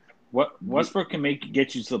 Westbrook can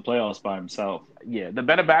get you to the playoffs by himself. Yeah, the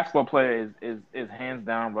better basketball player is hands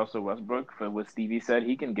down Russell Westbrook. For what Stevie said,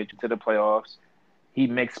 he can get you to the playoffs. He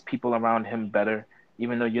makes people around him better,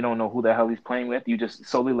 even though you don't know who the hell he's playing with. You just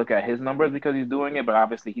solely look at his numbers because he's doing it. But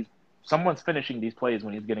obviously, someone's finishing these plays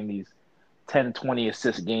when he's getting these 10, 20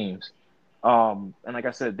 assist games. And like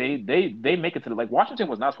I said, they make it to Washington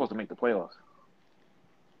was not supposed to make the playoffs,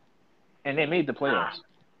 and they made the playoffs.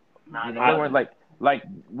 They weren't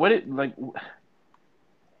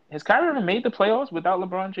has Kyrie ever made the playoffs without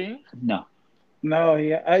LeBron James? No,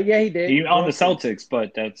 yeah, he did. He on the Celtics,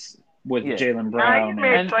 but that's with Jaylen Brown. He's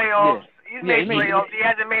made playoffs. He's made playoffs. He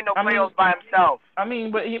hasn't made no playoffs by himself. I mean,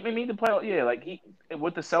 but he made the playoffs. Yeah,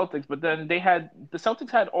 with the Celtics. But then the Celtics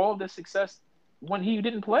had all this success when he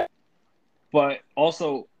didn't play. But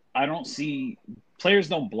also, I don't see players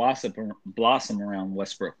don't blossom around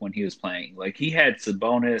Westbrook when he was playing. Like he had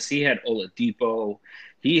Sabonis, he had Oladipo,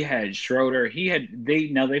 he had Schroeder,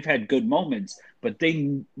 they've had good moments, but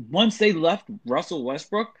once they left Russell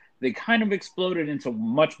Westbrook, they kind of exploded into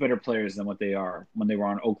much better players than what they are when they were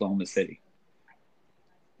on Oklahoma City.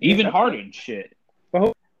 Even Harden, shit.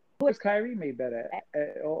 But who has Kyrie made better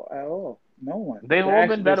at all? No one. They've all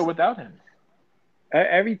been better without him.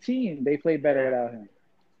 Every team they played better without him.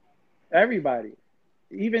 Everybody.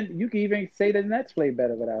 You can even say the Nets played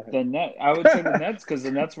better without him. I would say the Nets because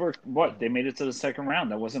the Nets were they made it to the second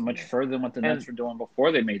round. That wasn't much further than what the Nets were doing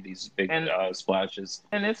before they made these big splashes.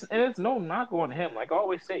 And it's no knock on him. Like I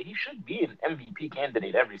always say, he should be an MVP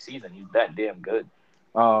candidate every season. He's that damn good.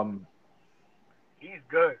 He's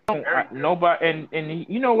good. Nobody, and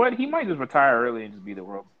you know what? He might just retire early and just be the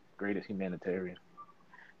world's greatest humanitarian.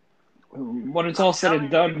 When it's all said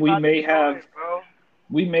and done, we may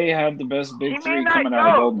have the best big three coming out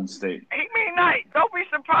of Golden State. He may not. Don't be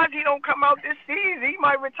surprised he don't come out this season. He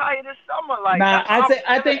might retire this summer.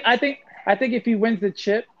 I think if he wins the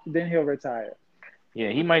chip, then he'll retire. Yeah,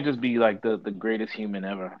 he might just be like the greatest human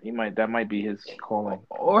ever. That might be his calling.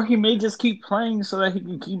 Or he may just keep playing so that he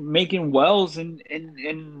can keep making wells in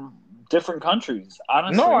different countries.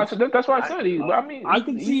 Honestly, no, that's why I said I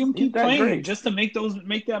can see him keep playing just to make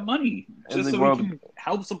that money, just so he can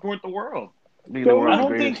help support the world. I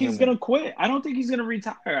don't think he's gonna quit. I don't think he's gonna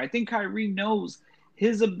retire. I think Kyrie knows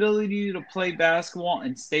his ability to play basketball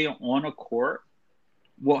and stay on a court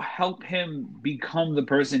will help him become the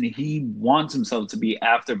person he wants himself to be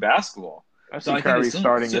after basketball. So I think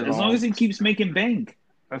as long as he keeps making bank.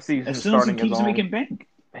 As soon as he keeps making bank.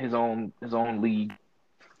 His own league.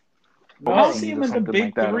 I see him in the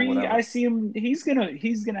big three. I see him. He's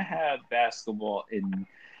gonna have basketball in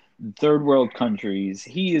third world countries.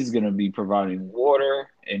 He is gonna be providing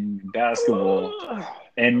water and basketball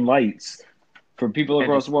and lights for people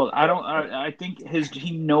across the world. I think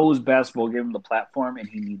he knows basketball gave him the platform, and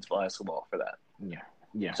he needs basketball for that.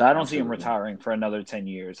 Yeah. So I don't see him retiring for another 10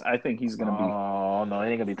 years. I think he's going to be. Oh no, he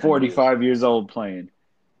ain't gonna be 45 years old playing.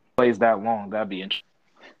 Plays that long, that'd be interesting.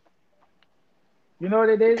 You know what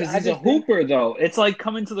it is? Because he's a hooper, though. It's like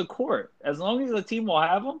coming to the court. As long as the team will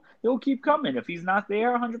have him, he'll keep coming. If he's not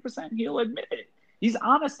there 100%, he'll admit it. He's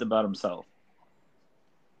honest about himself.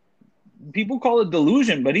 People call it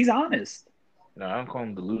delusion, but he's honest. No, I don't call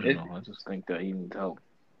him delusional. I just think that he needs help.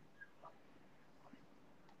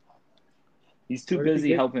 He's too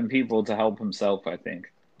busy helping people to help himself, I think.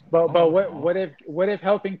 But what if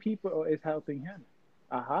helping people is helping him?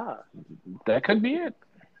 Aha. That could be it.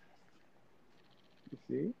 You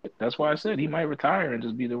see? That's why I said he might retire and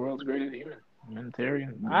just be the world's greatest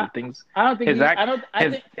humanitarian. I don't think I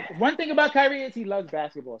think one thing about Kyrie is he loves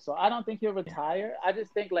basketball. So I don't think he'll retire. I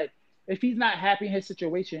just think like if he's not happy in his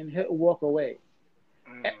situation, he'll walk away.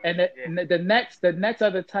 And the Nets are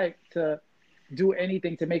the type to do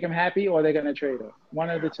anything to make him happy, or they're gonna trade him. One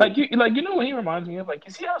of the two. Like you know what he reminds me of? Like,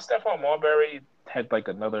 you see how Stephon Marbury had like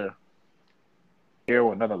another year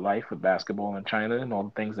or another life with basketball in China and all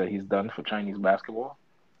the things that he's done for Chinese basketball?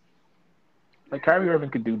 Like Kyrie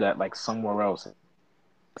Irving could do that like somewhere else,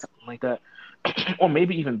 something like that, or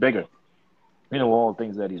maybe even bigger. You know, all the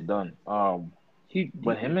things that he's done.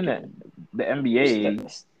 But him in the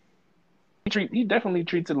NBA, he definitely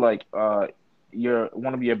treats it like you're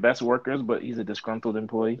one of your best workers, but he's a disgruntled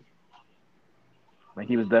employee. Like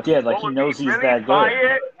he was definitely he knows he's really that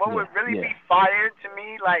fired, good. What would really be fired to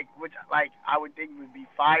me, which I would think would be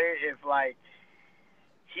fired if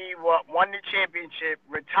he won the championship,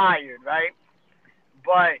 retired, right?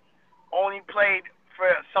 But only played for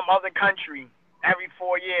some other country every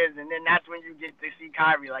 4 years, and then that's when you get to see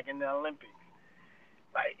Kyrie in the Olympics.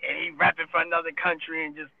 And he repping for another country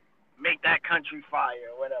and just make that country fire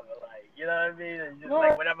or whatever. You know what I mean? And just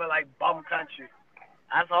whatever bum country.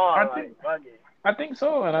 That's hard. Fuck it. I think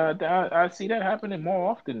so, and I see that happening more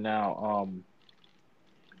often now.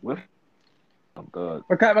 With but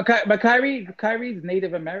Kyrie's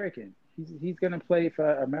Native American. He's gonna play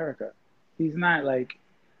for America. He's not I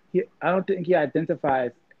don't think he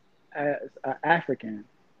identifies as African.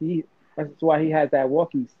 That's why he has that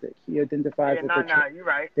walking stick. He identifies with you're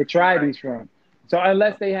right. the tribe he's from. So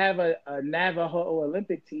unless they have a Navajo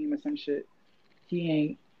Olympic team or some shit,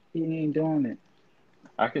 he ain't doing it.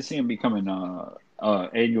 I could see him becoming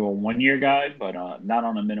annual 1 year guy, but not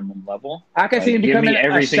on a minimum level. I could see him becoming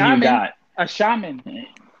everything a shaman, you got. A shaman.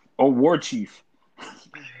 A war chief.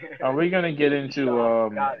 Are we gonna get into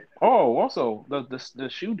also the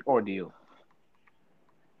shoe ordeal?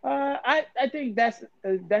 I think that's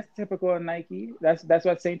typical of Nike. That's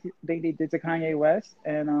what they did to Kanye West,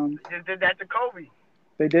 and they just did that to Kobe.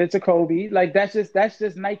 They did it to Kobe. That's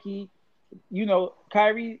just Nike. You know,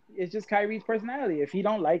 Kyrie is just Kyrie's personality. If he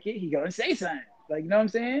don't like it, he gonna say something. You know what I'm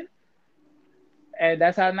saying? And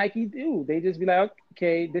that's how Nike do. They just be like,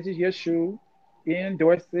 okay, this is your shoe. You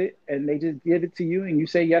endorsed it, and they just give it to you, and you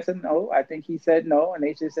say yes or no. I think he said no, and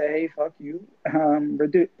they just say, hey, fuck you. We're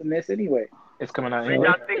doing this anyway. It's coming out anyway.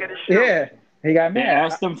 Yeah. He got mad. They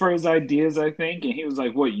asked him for his ideas, I think, and he was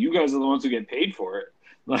like, what, you guys are the ones who get paid for it.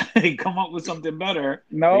 Come up with something better.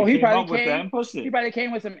 No, he probably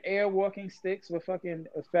came with some air walking sticks with fucking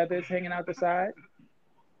feathers hanging out the side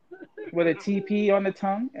with a TP on the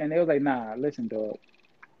tongue, and they was like, nah, listen, dog,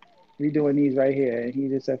 we doing these right here. And he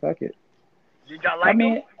just said, fuck it. Did y'all like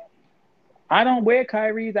them? I don't wear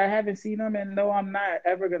Kyries. I haven't seen them, and no, I'm not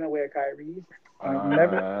ever gonna wear Kyries.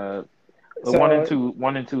 Never. So,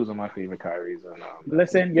 one and twos are my favorite Kyries. And,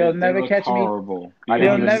 listen, you'll never catch horrible. me.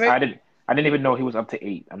 I didn't even know he was up to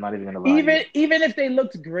 8. I'm not even gonna lie. Even if they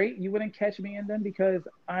looked great, you wouldn't catch me in them because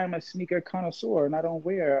I'm a sneaker connoisseur and I don't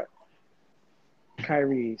wear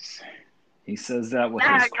Kyries. He says that with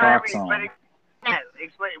his Crocs on.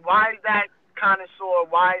 Explain why is that connoisseur?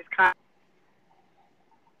 Why is Kyrie?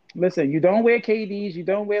 Listen, you don't wear KDs, you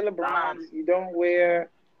don't wear LeBrons, you don't wear.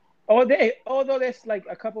 Although there's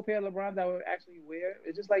a couple pair of LeBrons I would actually wear.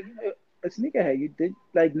 It's just a sneakerhead. You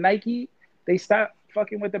did Nike. They stopped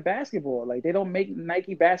fucking with the basketball. They don't make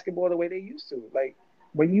Nike basketball the way they used to.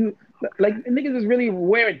 When you niggas is really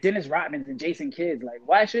wearing Dennis Rodmans and Jason Kidds.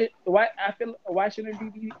 Why shouldn't we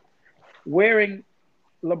be wearing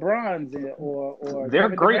LeBrons or they're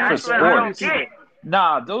great for sports.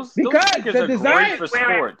 Nah, those sneakers are great for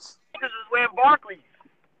sports. Niggas is wearing Barclays.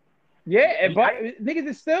 Yeah, and niggas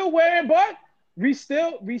is still wearing Barclays. We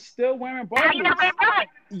still wearing Barclays.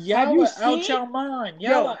 Yalla out your mind.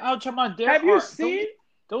 Yalla out your mind. Have you seen?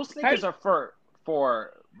 Those sneakers are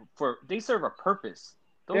for they serve a purpose.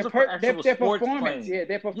 Those are for actual their sports performance. playing. Yeah,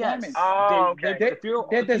 their performance. Yes. Oh, okay.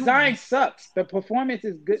 Their design sucks. The performance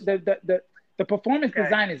is good. The performance Okay.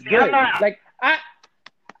 design is See, I'm good. not- Like I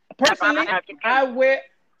personally, I'm asking- I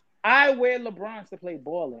wear LeBrons to play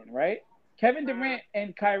ball in, right? Kevin Durant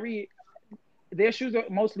and Kyrie, their shoes are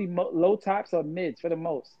mostly low tops or mids for the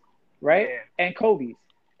most, right? Yeah. And Kobe's.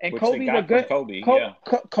 And Which Kobe's they are got from good. Kobe, yeah.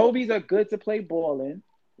 Kobe's are good to play ball in,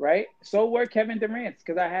 right? So were Kevin Durant's,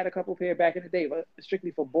 because I had a couple pair back in the day, but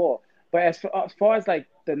strictly for ball. But as far as like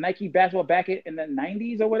the Nike basketball back in the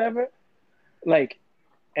 90s or whatever, like,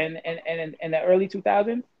 and in the early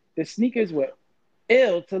 2000s, the sneakers were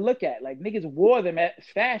ill to look at. Like niggas wore them at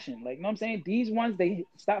fashion. Like, you know what I'm saying? These ones, they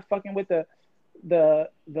stopped fucking with the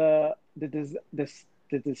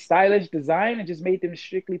stylish design and just made them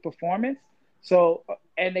strictly performance. So,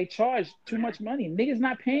 and they charge too much money. Niggas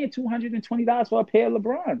not paying $220 for a pair of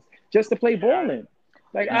LeBrons just to play ball in.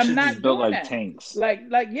 Like, You I'm should not just build doing like that. tanks. Like,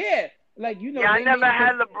 yeah. Like, you know, Yeah, I they never made-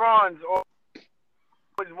 had LeBrons or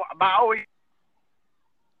but I always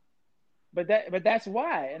But that's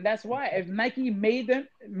why. And that's why. If Nike made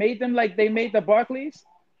them like they made the Barclays,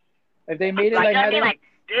 if they made it like how they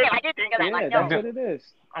I did think of that. yeah, Like, that's no. what it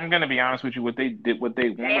is. I'm gonna be honest with you. What they did,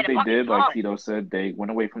 like Tito said, they went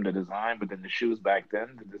away from the design. But then the shoes back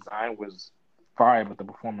then, the design was fire, but the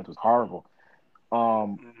performance was horrible.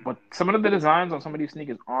 But some of the designs on some of these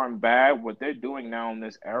sneakers aren't bad. What they're doing now in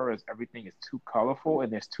this era is everything is too colorful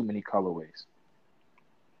and there's too many colorways.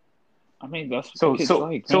 I mean, that's what So kids so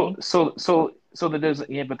like, so man. so but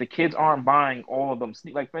the kids aren't buying all of them.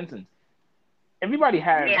 Like for instance, everybody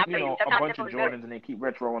has Yeah, a bunch of Jordans and they keep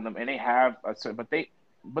retroing them and they have a certain,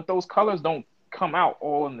 but those colors don't come out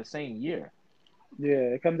all in the same year. Yeah,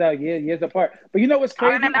 it comes out years apart. But you know what's I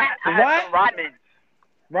crazy? remember I had some Rodman.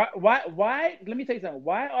 Why? Let me tell you something.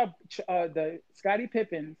 Why are the Scottie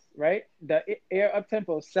Pippins, right? The Air Up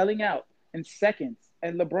Tempo selling out in seconds,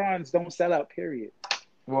 and LeBrons don't sell out. Period.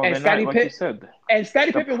 Well, And they're Scottie not, like you Pippen, said. and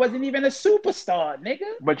Scottie Pippen wasn't even a superstar, nigga.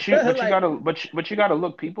 But you Like, gotta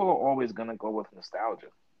look. People are always gonna go with nostalgia.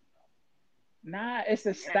 Nah, it's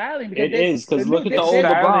the styling. It is, because look at the they're- old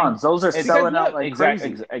styling. LeBrons. Those are Because selling out look, like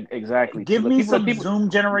Exactly, crazy. exactly. Give So me people- some Zoom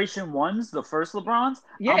Generation 1s, the first LeBrons.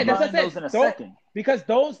 Yeah, I'm that's what I buying said. those in a Those- second. Because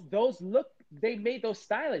those look, they made those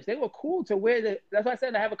stylish. They were cool to wear. That's why I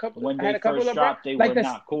said I have a couple. When I had they a couple first of LeBron, dropped, they like were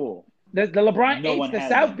not cool. the LeBron No 8s, one the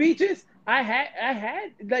had South them. Beaches. I had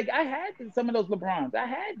some of those LeBrons. I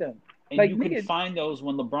had them. And Like, you could niggas- find those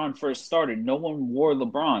when LeBron first started. No one wore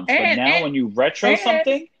LeBrons. But And- now and- when you retro and-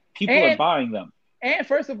 something, people are and- buying them. And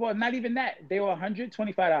first of all, not even that. They were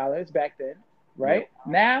 $125 back then, right?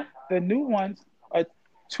 Now the new ones are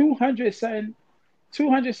 $200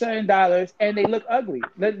 $200 and they look ugly.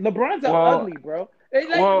 LeBrons are Well- ugly, bro. They,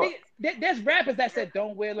 like, well- there's rappers that said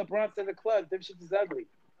don't wear LeBrons to the club. Them shit is ugly.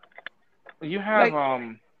 You have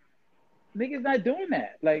Like, Niggas not doing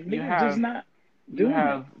that. Like You niggas have- just not you doing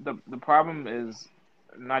have the problem is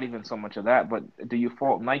not even so much of that, but do you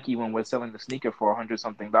fault Nike when we're selling the sneaker for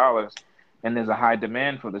 $100-something, and there's a high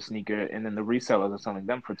demand for the sneaker, and then the resellers are selling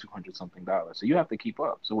them for $200-something? So you have to keep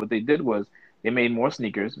up. So what they did was they made more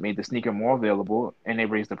sneakers, made the sneaker more available, and they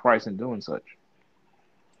raised the price in doing such.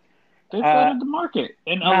 They flooded the market.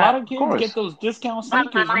 And a nah, lot of of kids course. get those discount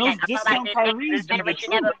sneakers. And those discount Kyries be the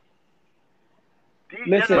truth.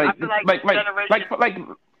 Listen, I feel like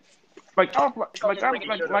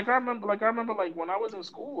I remember like when I was in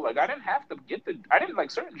school, like I didn't have to get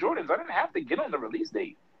certain Jordans. I didn't have to get on the release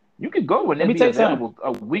date. You could go and Let they'd me be tell you something. available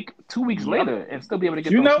a week, 2 weeks Yep. later, and still be able to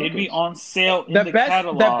get You those know- They'd be sneakers. on sale in The the, best-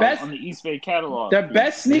 catalog, the best- on the East Bay catalog. The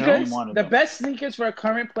best You know, sneakers, you wanted the them. best sneakers for a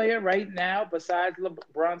current player right now, besides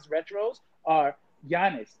LeBron's retros, are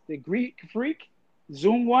Giannis, the Greek Freak,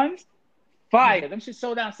 Zoom ones, fire. Them shit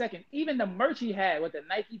sold down second. Even the merch he had with the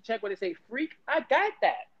Nike check where they say Freak, I got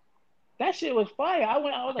that. That shit was fire. I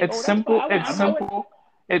was like, It's oh, simple. That's fire. It's simple.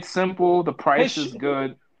 It's simple. The price His is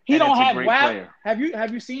good. He and don't it's a have great wow. player.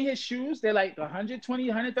 Have you seen his shoes? They're like $120,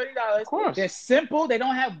 $130. Of course. They're simple. They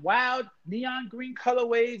don't have wild neon green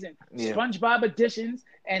colorways and Yeah. SpongeBob editions,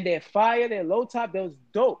 and they're fire. They're low top. Those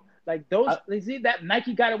dope. Like those. You see that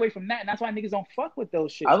Nike got away from that, and that's why niggas don't fuck with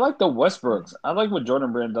those shit. I like the Westbrooks. I like what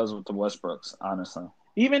Jordan Brand does with the Westbrooks, honestly.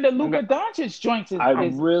 Even the Luka Doncic joints is I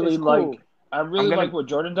is really cool. like like what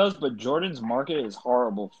Jordan does, but Jordan's market is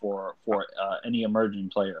horrible for any emerging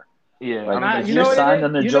player. Yeah. Like, Nah, if you you're know what it signed is?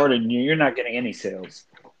 under You know- Jordan, you're not getting any sales.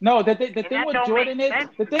 No, the thing that with don't Jordan make is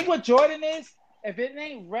sense. the thing with Jordan is if it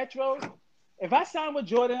ain't retro, if I sign with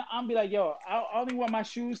Jordan, I'm be like, yo, I only want my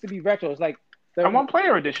shoes to be retros. Like I want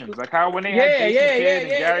player editions, like how when they Yeah, had Jason yeah, Kidd yeah, and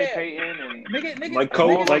yeah, Gary yeah. Payton and Niggas, Like all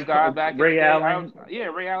Kobe, those like guys back in Ray the day. Allen.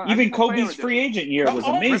 Ray Allen. I Even just want player Kobe's free editions. agent year was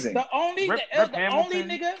amazing. The only Rip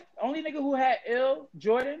nigga who had ill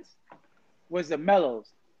Jordans was the Mellows.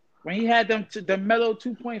 When he had them the Mellow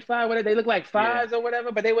 2.5, whatever, they look like fives or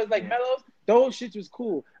whatever, but they was like Mellows. Those shits was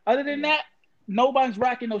cool. Other than that, nobody's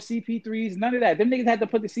rocking no CP3s, none of that. Them niggas had to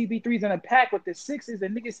put the CP3s in a pack with the sixes,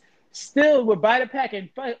 and niggas still would buy the pack and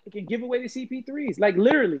give away the CP3s. Like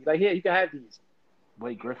literally, like here, you can have these.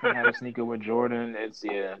 Blake Griffin had a sneaker with Jordan.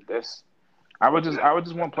 That's. I would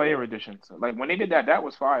just want player editions. Like when they did that, that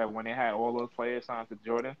was fire. When they had all those players signed to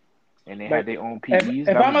Jordan, and they had their own PEs.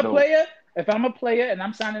 If I'm a player and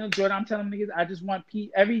I'm signing a Jordan, I'm telling niggas I just want P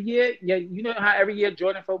every year. Yeah, you know how every year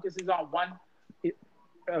Jordan focuses on one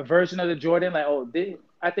version of the Jordan. Like,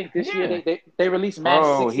 I think this year they released Max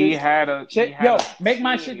Sixes. He had a make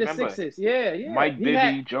my shit the Sixes. Yeah. Mike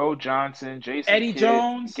Bibby, Joe Johnson, Jason Eddie Kidd,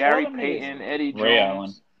 Jones, Gary Payton, Eddie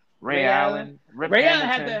Jones, Ray Allen. Ray Allen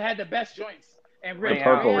had the best joints. And the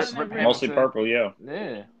purples, mostly purple,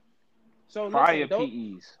 yeah. So fire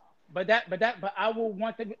PEs. But I will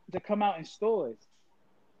want them to come out in stores.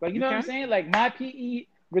 Like you know what I'm saying? Like my PE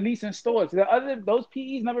release in stores. Those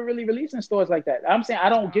PEs never really release in stores like that. I'm saying I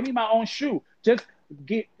don't give me my own shoe. Just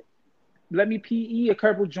let me PE a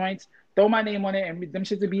couple joints, throw my name on it, and them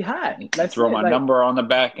shit to be hot. Let's throw my number on the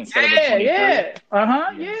back instead of a 23.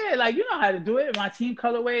 Yeah. Like you know how to do it. My team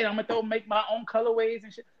colorway, and I'm gonna make my own colorways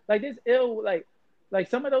and shit. Like this ill, like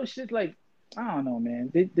some of those shit, like I don't know, man.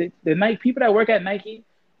 The Nike people that work at Nike,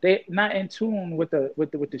 they not in tune with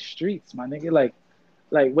the streets, my nigga.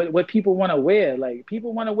 Like what people want to wear. Like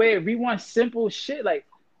people want to wear. We want simple shit. Like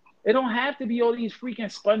it don't have to be all these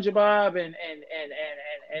freaking SpongeBob and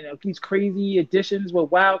these crazy editions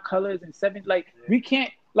with wild colors and seven. Like we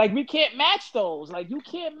can't match those. Like you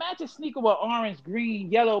can't match a sneaker with orange,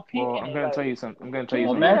 green, yellow, pink. Well, I'm gonna tell you something.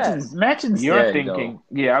 Matching's you're dead, thinking.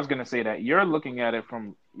 Though. Yeah, I was gonna say that. You're looking at it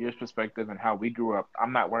from your perspective and how we grew up.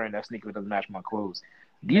 I'm not wearing that sneaker that doesn't match my clothes.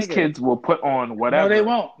 These kids will put on whatever. No, they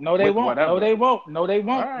won't. No, they won't. Whatever. No, they won't. No, they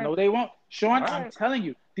won't. Right. No, they won't. Sean, I'm telling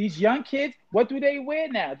you, these young kids, what do they wear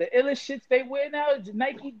now? The illest shits they wear now is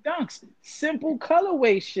Nike Dunks. Simple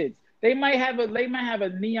colorway shits. They might have a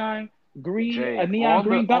neon green,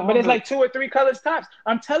 green dunk, but it's like 2 or 3 colors tops.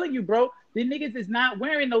 I'm telling you, bro, the niggas is not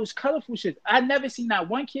wearing those colorful shits. I never seen that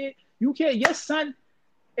one kid. You can't. Your son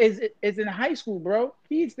is in high school, bro.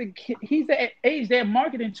 He's the age they're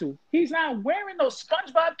marketing to. He's not wearing those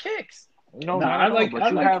SpongeBob kicks.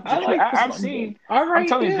 I've seen. I'm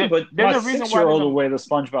telling you, but there's a reason why will wear the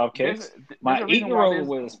SpongeBob kicks. My 8-year-old will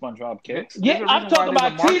wear the SpongeBob kicks. Yeah, I'm talking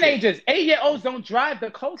about teenagers. 8-year-olds don't drive the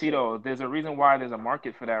culture. Tito, there's a reason why there's a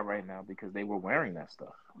market for that right now because they were wearing that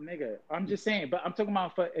stuff. Nigga, I'm just saying, but I'm talking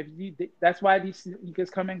about that's why these sneakers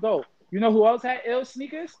come and go. You know who else had ill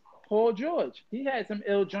sneakers? Paul George. He had some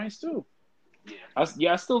ill joints too. I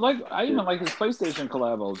even like his PlayStation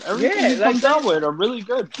collabos. Everything he comes out with are really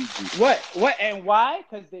good. What and why?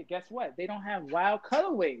 Because guess what? They don't have wild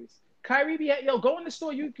colorways. Kyrie go in the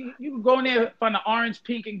store. You can go in there find the orange,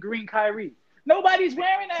 pink, and green Kyrie. Nobody's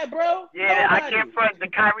wearing that, bro. Yeah, I can't front. The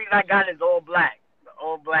Kyrie I got is all black. The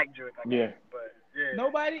all black jerk.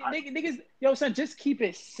 Nobody, niggas, son, just keep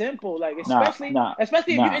it simple. Like especially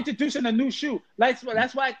if you're introducing a new shoe. That's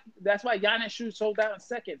why Giannis' shoe sold out in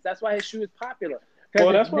seconds. That's why his shoe is popular.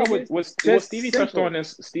 Well, that's why Stevie touched on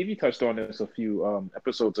this. Stevie touched on this a few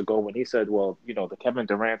episodes ago when he said, "Well, the Kevin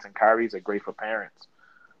Durant's and Kyrie's are great for parents."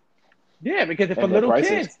 Yeah, because for little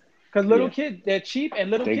kids. Because little kids, they're cheap,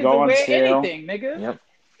 and little kids will wear anything, nigga. Yep.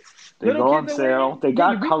 They go on sale. They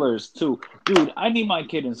got colors too, dude. I need my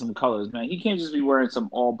kid in some colors, man. He can't just be wearing some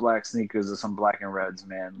all black sneakers or some black and reds,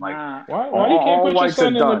 man. Like, why you can't put your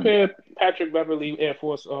son in a pair of Patrick Beverly Air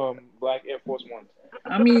Force black Air Force Ones?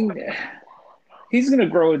 I mean, he's gonna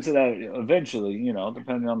grow into that eventually,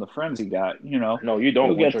 depending on the friends he got. No, you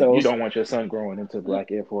don't. You don't want your son growing into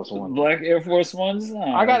black Air Force Ones. Black Air Force Ones.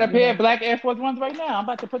 I got a pair of black Air Force Ones right now. I'm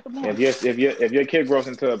about to put them on. If your kid grows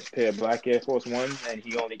into a pair of black Air Force Ones and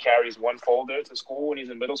he only carries one folder to school when he's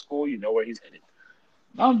in middle school, you know where he's headed.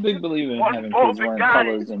 I'm a big believer in having kids wearing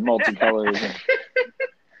colors and multicolors.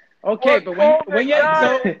 Okay, but when you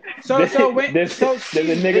there's a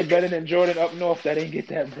nigga better than Jordan up north that ain't get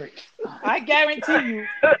that break. I guarantee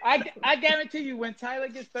you, when Tyler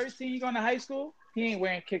gets 13, he going to high school, he ain't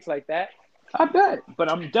wearing kicks like that. I bet,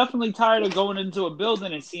 but I'm definitely tired of going into a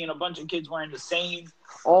building and seeing a bunch of kids wearing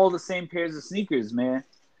all the same pairs of sneakers, man.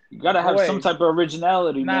 You gotta have some type of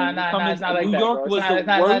originality, man. It's not like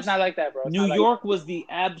that, bro. It's not like that, bro. New York was the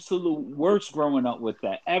absolute worst growing up with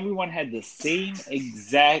that. Everyone had the same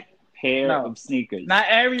exact pair No. of sneakers. Not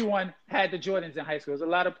everyone had the Jordans in high school. There's a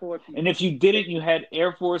lot of poor people. And if you didn't, you had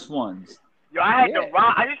Air Force Ones. Yo, I had Yeah. the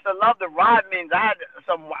Rod. I used to love the Rodmans.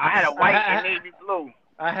 I had a white and navy blue.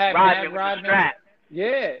 I had Rodman with the Rodman. strap.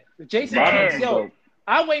 Yeah, the Jason Rodman's Kidd. Yo, dope.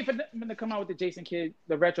 I'm waiting for them to come out with the Jason Kidd,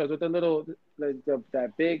 the retros with the little,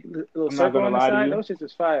 that big little I'm not circle gonna on the lie to side. you. Those shits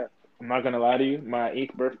is fire. I'm not gonna lie to you. My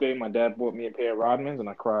 8th birthday, my dad bought me a pair of Rodmans, and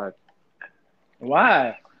I cried.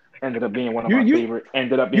 Why? Ended up being one of You- my you- favorite.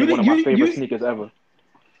 Ended up being you- one of my you- favorite you- sneakers ever.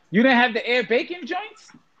 You didn't have the Air Bacon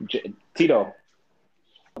joints? Tito,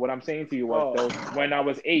 what I'm saying to you was, Oh. though, when I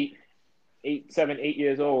was 8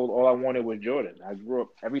 years old, all I wanted was Jordan. I grew up.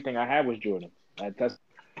 Everything I had was Jordan. That's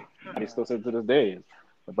I still say to this day.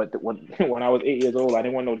 But when I was 8 years old, I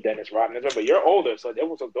didn't want no Dennis Rodman. But you're older, so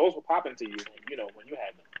those were popping to you. When you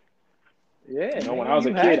had them. Yeah. When nigga, I was a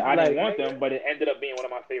you kid, had, I didn't want nigga. them, but it ended up being one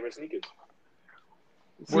of my favorite sneakers.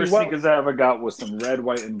 See, Worst what- sneakers I ever got was some red,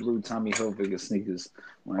 white, and blue Tommy Hilfiger sneakers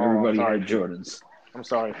when Oh, everybody sorry. had Jordans. I'm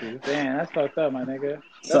sorry, Steve. Damn, that's fucked up, my nigga.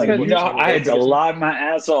 That's So, good. you know, I had to lie my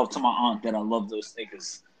ass off to my aunt that I love those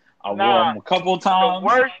sneakers. I wore them a couple The times.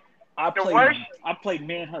 worst. I the played worst- I played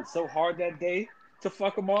manhunt so hard that day to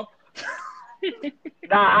fuck them up.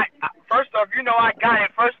 Nah, first off, I got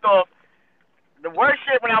it. First off, the worst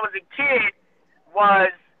shit when I was a kid was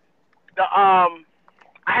the I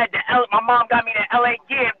had my mom got me the LA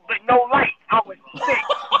Gear, but no light. I was sick.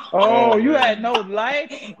 Oh, you had no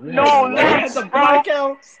life? No lights, the bro.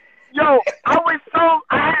 blackouts. Yo, I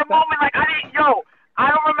had a moment like I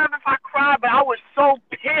don't remember if I cried, but I was so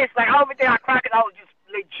pissed. Like, I don't even think I cried because I was just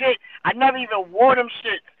legit. I never even wore them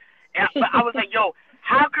shits. But I was like, yo,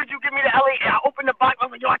 how could you give me the LA? And I opened the box. I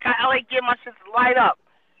was like, yo, I got LA Gear. My shits light up.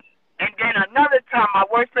 And then another time, my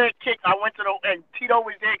worst pair of kicks, I went to and Tito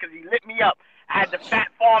was there because he lit me up. I had the Fat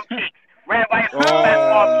Farm kicks. Red, white, and Fat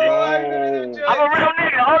Farm kicks. no. I'm a real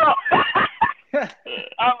nigga. Hold on.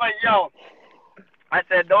 I was like, yo. I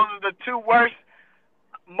said those are the two worst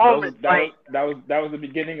moments. That was the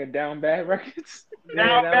beginning of Down Bad Records.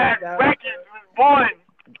 Now that Bad was- Records was born.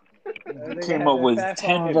 Nigga Came had up the with Fat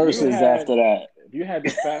 10 Farm. verses You had- after that. If you had the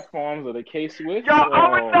Fat Farms or the K-Swiss, Yo, I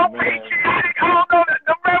was so man. patriotic. I don't know.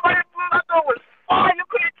 The red, white, and blue, I thought was fine. You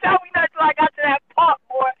couldn't tell me that till I got to that part,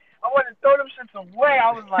 boy. I wanted to throw them shits away.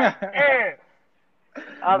 I was like, damn.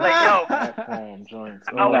 I was like, yo. Fat Farm joints.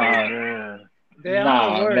 Oh, Oh, nah. man. Damn,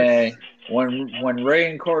 Nah, the worst. man. When Ray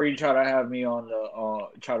and Corey try to have me on the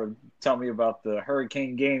try to tell me about the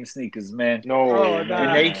Hurricane game sneakers, man. No, Oh, man. nah.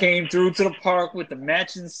 And they came through to the park with the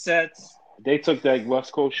matching sets. They took that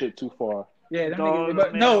West Coast shit too far. Yeah, them Dogs, niggas,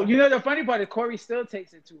 but man. no, you know the funny part is Corey still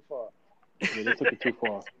takes it too far. Yeah, they took it too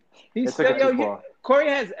far. He's They still took it too far. Corey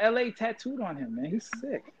has LA tattooed on him, man. He's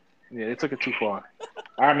sick. Yeah, they took it too far.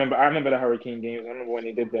 I remember the Hurricane games. I remember when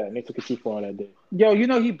they did that, and they took it too far that day. Yo, you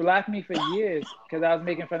know he blocked me for years because I was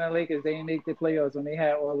making fun of Lakers. They didn't make the playoffs when they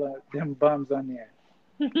had all of them bums on there.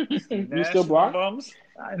 You still block? Bums?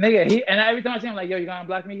 Nigga, and every time I see him, like, yo, you gonna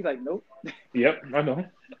block me? He's like, nope. Yep, I know.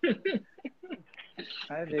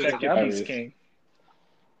 That Check your nigga, peace, King.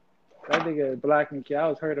 that nigga blocked me, kid. I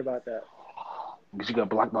was hurt about that. Because you got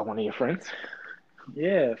blocked by one of your friends.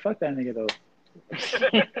 Yeah, fuck that nigga though.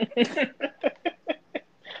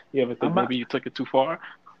 You ever think I'm not- maybe you took it too far?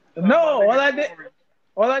 No, all I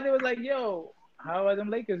did was like, yo, how are them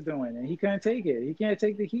Lakers doing? And he couldn't take it. He can't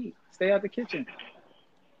take the heat. Stay out the kitchen.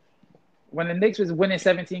 When the Knicks was winning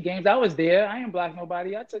 17 games, I was there. I ain't blocked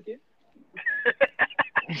nobody. I took it.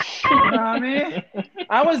 You know what I mean?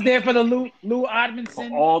 I was there for the Lou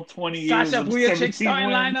Odmanson, All 20 years Sasha of Vujacic 17 starting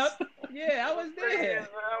wins. lineup. Yeah, I was there.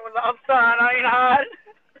 I was outside. I ain't hide.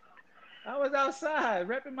 I was outside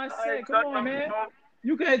repping my I set. ain't Come touch on, no man. smoke.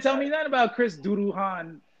 You couldn't tell me nothing about Chris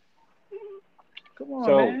Doodoo-Han. Come on,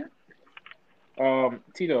 So- man.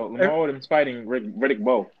 Tito, Lamar Odom's fighting Riddick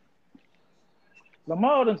Bowe.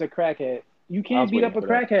 Lamar Odom's a crackhead. You I can't was beat up a waiting for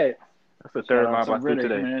that. crackhead. That's the third Shout out mob to I threw Riddick,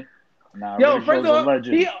 today. man. Nah, Yo, Riddick first Bowe's of a all,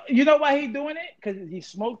 legend. you know why he doing it? Because he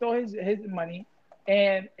smoked all his money,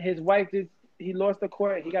 and his wife he lost the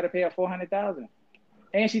court. He got to pay her $400,000,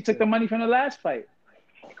 and she took the money from the last fight.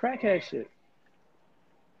 Crackhead shit.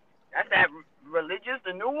 That's that religious,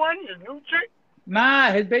 the new one, the new chick.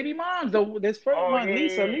 Nah, his baby mom's this first Oh, one, yeah,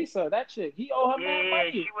 Lisa, yeah. Lisa, that chick. He owe her mad Yeah,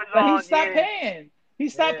 money, she was but he on, stopped yeah. paying. He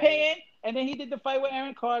stopped Yeah. paying, and then he did the fight with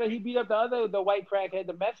Aaron Carter. He beat up the white crackhead,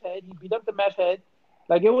 the meth head. He beat up the meth head.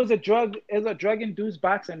 Like it was a drug induced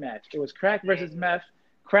boxing match. It was crack versus meth.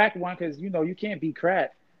 Crack won because you can't beat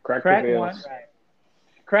crack. Crack Crack prevails. won.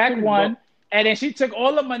 Crack won. And then she took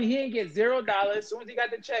all the money. He didn't get $0. As soon as he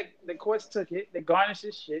got the check, the courts took it. They garnished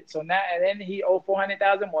his shit. So now, and then he owed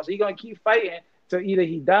 $400,000 more. So he gonna keep fighting till either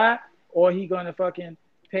he die or he gonna fucking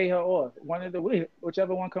pay her off. One of the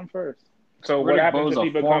whichever one come first. So what Riddick happens Bowe's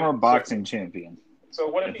if he a former becomes boxing champion. So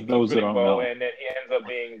what if If he those beats that Riddick don't Bowe know. and then he ends up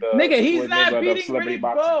being the Nigga, he's Floyd not Mayweather of beating celebrity Riddick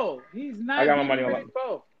boxing? Bowe. He's not I got my beating money on Riddick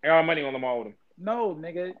Bowe. I got my money on Lamar Odom. No,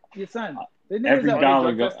 nigga, your son. The niggas Every are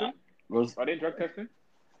dollar drug goes. testing? Are they drug testing?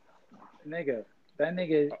 nigga. That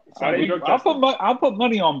nigga. Are they drug I'll testing? put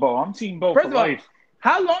money on Bo. I'm team Bo First for of all, life.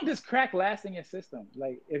 how long does crack last in your system?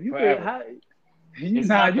 Like, if you could, Forever.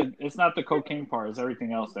 It's not the cocaine part. It's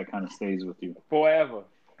everything else that kind of stays with you. Forever.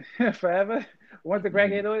 forever. Once the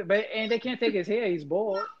crackhead on it, but and they can't take his hair. He's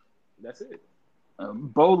bald. That's it.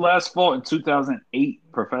 Bo last fought in 2008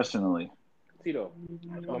 professionally. Tito,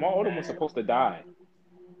 Lamar Odom was supposed to die,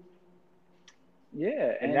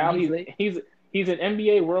 Yeah, and now he's an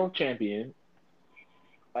NBA world champion,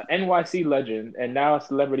 an NYC legend, and now a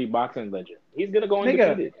celebrity boxing legend. He's gonna go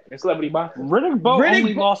undefeated in celebrity boxing. Riddick Bowe Riddick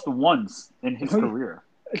only Bowe- lost once in his career.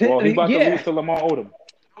 Well, he's about to yeah. lose to Lamar Odom.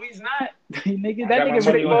 No, he's not. Nigga, I that got my nigga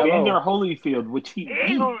money Riddick on Bowe. Evander Holyfield, which he He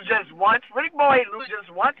beat. lose just once. Riddick Bowe ain't lose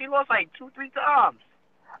just once. He lost like 2-3 times.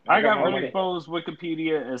 I got my money. Riddick Bowe's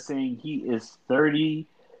Wikipedia as saying he is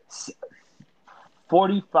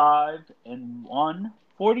 45-1,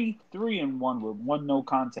 43-1 with one no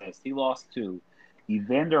contest. He lost to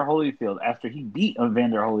Evander Holyfield after he beat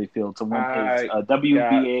Evander Holyfield to win his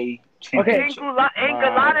WBA championship. Ain't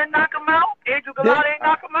Galata knock him out? Andrew Galata ain't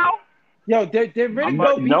knock him out? Yo, did Riddick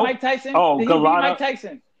Bowe beat Nope. Mike Tyson? Oh, did he beat Galata- Mike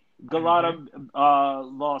Tyson? Galata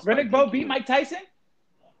lost. by Riddick Bowe DQ. beat Mike Tyson?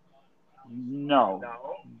 No.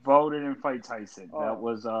 No. Bo didn't fight Tyson. Oh. That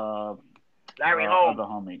was Larry other Holmes.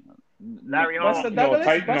 homie. Larry Buster Holmes.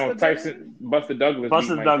 Douglas? Tyson. Buster Douglas.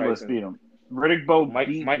 Buster beat Mike Douglas Tyson. beat him. Riddick Bowe Mike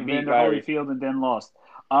beat beat Evander Larry. Holyfield and then lost.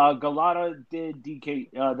 Galata did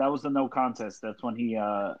DK. That was the no contest. That's when he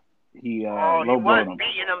Oh, he low blowed was him.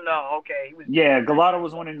 beating him though. Okay, he was. Yeah, Galata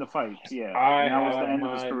was winning the fights. Yeah, I and that was the have end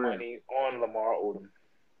of his my career. money on Lamar Odom.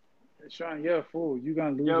 Sean, you're a fool. You're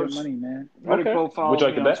going to lose Yo, your money, man. Riddick Okay. Bowe Would follows you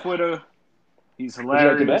like me to on bet? Twitter. He's you like to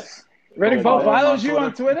hilarious. Riddick Go Bowe follow him follows you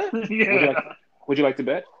on Twitter? Yeah. Would you like to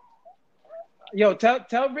bet? Yo, tell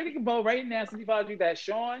Riddick Bowe right now, since he follows you, that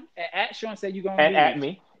Sean, and at Sean said you're going to And lose. at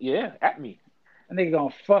me. Yeah, at me. And nigga going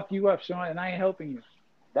to fuck you up, Sean, and I ain't helping you.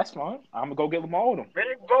 That's fine. I'm gonna go get Lamar Odom.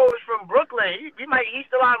 Riddick Bowe is from Brooklyn. He's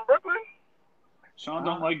still out in Brooklyn. Sean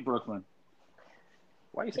don't like Brooklyn.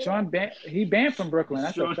 Why you say Sean he banned from Brooklyn.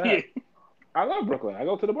 That's Sean, a fact. I love Brooklyn. I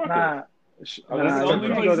go to the Barclays. Nah. That's Nah, the you only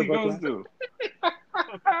can't place go to he goes Brooklyn. to.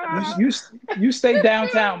 You stay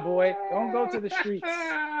downtown, boy. Don't go to the streets.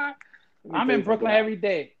 Let me I'm tell in you Brooklyn something. every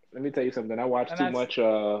day. Let me tell you something. I watch And too that's-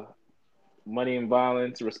 much Money and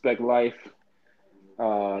Violence, Respect Life,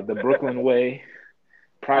 The Brooklyn Way,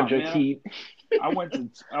 Project man. Heat. I went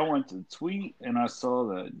to tweet and I saw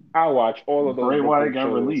that I watch all of those. Bray Wyatt Brooklyn got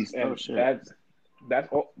shows, released. and Oh, shit. That's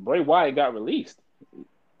all. Bray Wyatt got released.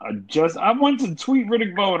 I went to tweet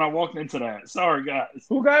Riddick Bowe and I walked into that. Sorry guys.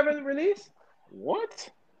 Who got released? What?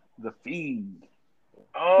 The Fiend.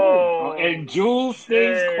 Oh, And Jules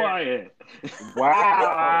stays shit. quiet. Wow.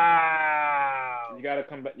 Wow. You gotta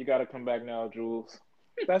come back. You gotta come back now, Jules.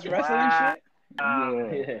 That's wrestling Wow. shit?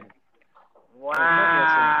 Yeah. Yeah.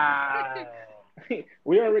 Wow.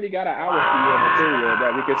 We already got an hour for your material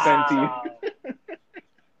that we could send to you.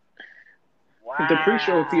 Wow. The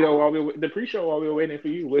pre-show, Tito, while we were waiting for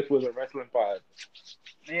you, which was a wrestling pod.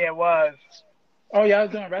 Yeah, it was. Oh, y'all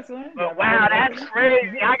was doing wrestling? But wow, that's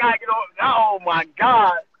crazy. I gotta get on. Oh my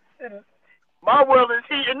God. My world is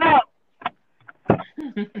heating up.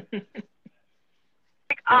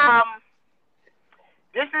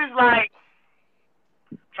 This is like,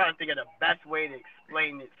 I'm trying to think of the best way to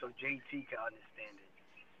explain it so JT can understand it.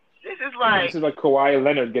 This is like Kawhi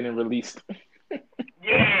Leonard getting released.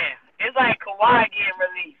 yeah, it's like Kawhi getting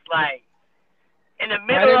released, like in the Why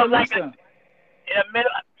middle they of like release him? in the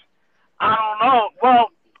middle. I don't know. Well,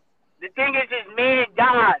 the thing is, his man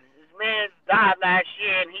died. His man died last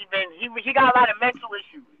year, and he got a lot of mental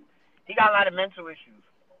issues. He got a lot of mental issues.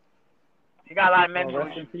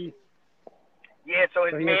 Rest in peace. Yeah, so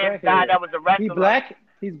his So he a man crackhead. died. That was a He wrestler. black?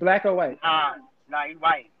 He's black or white? Nah, he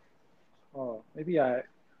white. Oh, maybe I.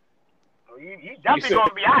 So he definitely said-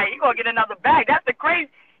 gonna be high. He gonna get another bag. That's the crazy.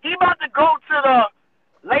 He about to go to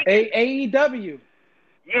the Lakers. AEW.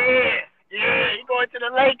 Yeah, he going to the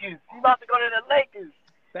Lakers. He about to go to the Lakers.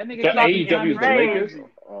 That nigga The can't beat AEW Tommy is the Dreamer. Lakers.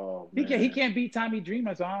 Oh, He man. can't beat Tommy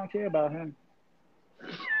Dreamer, so I don't care about him.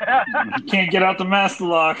 You can't get out the master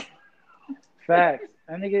lock. Facts.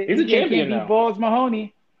 That nigga He's a he champion can't beat now. Balls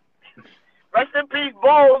Mahoney. Rest in peace,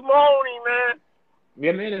 Bowles Mahoney, man.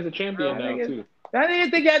 Your man is a champion Yeah, now nigga. too. That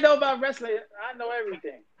nigga think I know about wrestling. I know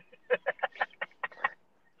everything.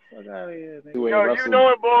 Fuck out of here, nigga. Dwayne Yo, Russell you know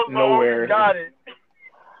it, boys. nowhere. You got it.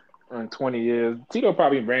 In 20 years. Tito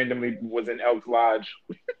probably randomly was in Elks Lodge.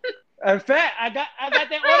 In fact, I got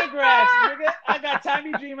that autographs, nigga. I got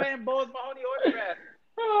Tommy Dreamer and Bowles Mahoney autograph.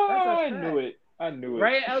 Oh, I fact. knew it. I knew it.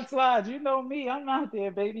 Right at Elks Lodge. You know me. I'm out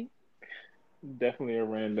there, baby. Definitely a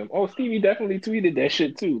random. Oh, Stevie definitely tweeted that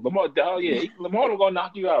shit too. Lamar, oh yeah, Lamar gonna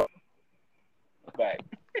knock you out. Back.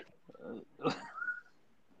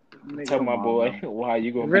 Tell my boy why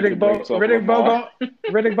you gonna beat the brakes off Lamar.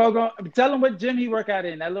 Riddick Bogo. Tell him what gym he work out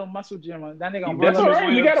in. That little muscle gym. That nigga gonna That's all roll up right.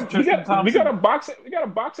 his We way got up to we got a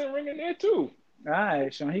Thompson. boxing ring in there too. All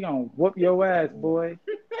right, Sean. He gonna whoop your ass, boy.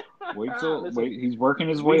 Wait. He's working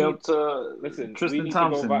his way up to Tristan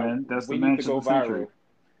Thompson, man. That's the match of the century.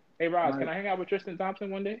 Hey, Roz, can I hang out with Tristan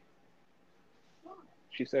Thompson one day?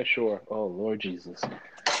 She said, sure. Oh, Lord Jesus.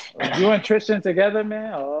 You and Tristan together,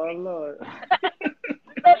 man? Oh, Lord.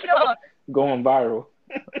 Going viral.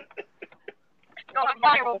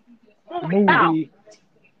 Movie.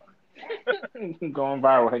 Going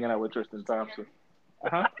viral hanging out with Tristan Thompson.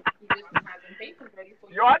 Uh-huh.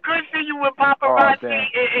 Yo, I couldn't see you with paparazzi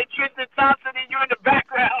and Tristan Thompson and you in the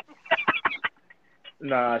background.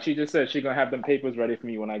 Nah, she just said she's going to have them papers ready for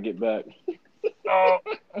me when I get back. I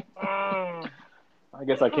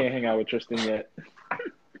guess I can't hang out with Tristan yet.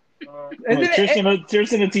 Tristan will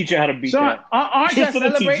teach you how to beat Sean, that. aren't you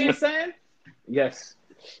celebrating, son? Yes.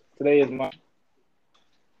 Today is my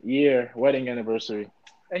wedding anniversary.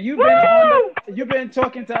 And you've been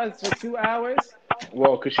talking to us for 2 hours?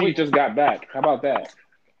 Well, because she just got back. How about that?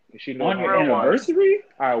 She knows On your anniversary?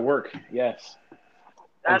 I work, yes.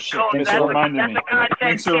 That's shit. cool. Thanks That's for reminding me. the content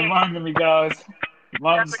Thanks for king. reminding me, guys.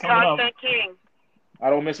 Mom's That's the coming up. content king.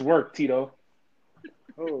 I don't miss work, Tito.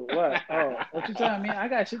 Oh, what? Oh, what you telling me? I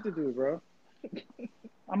got shit to do, bro.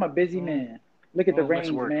 I'm a busy man. Look at the miss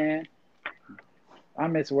range, work. man. I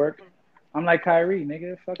miss work. I'm like Kyrie,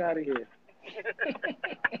 nigga. Fuck out of here.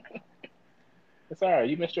 It's all right.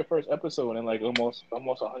 You missed your first episode in like almost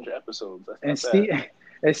 100 episodes. That's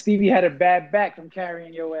And Stevie had a bad back from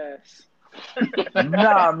carrying your ass.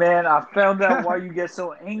 Nah, man. I found out why you get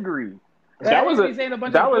so angry. That was He's saying a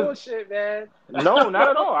bunch of bullshit, man. No, not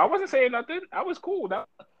at all. I wasn't saying nothing. I was cool. That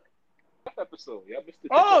episode. Yeah, I missed the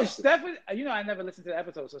Oh, episode. Steph was. You know, I never listened to the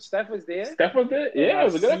episode. So Steph was there. Steph was there? Yeah, it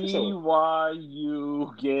was a good See episode. why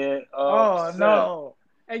you get Oh upset. no!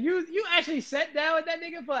 And you actually sat down with that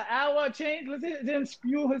nigga for an hour change? Listen to him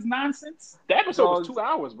spew his nonsense. The episode was 2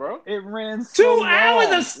 hours, bro. It ran 2 so hours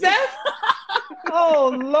long. of Steph?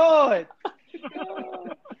 Oh Lord!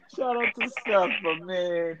 Shout out to Steph, but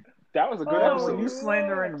man. That was a good Oh, episode. You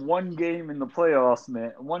slandering one game in the playoffs,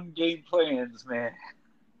 man. One game plans, man.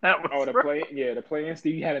 That was the play-in.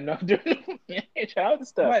 Stevie had enough doing. Shout out to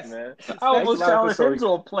Steph, What? man. I almost Next challenged him episode.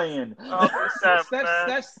 to a play-in.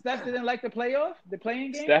 Steph didn't like the playoff, the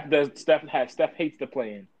playing game. Steph hates the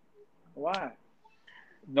play-in. Why?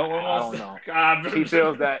 No one I wants don't know. God, He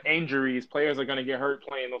feels that players are going to get hurt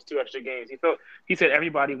playing those 2 extra games. He said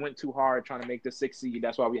everybody went too hard trying to make the 6th seed.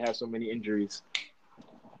 That's why we have so many injuries.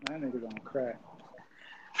 That nigga gonna crack.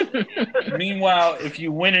 Meanwhile, if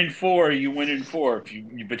you win in 4, you win in 4.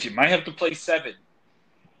 But you might have to play 7.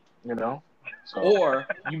 You know? So. Or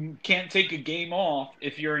you can't take a game off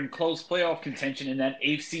if you're in close playoff contention and that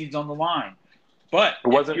 8th seed's on the line. But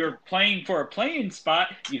if you're playing for a play-in spot,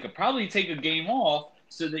 you could probably take a game off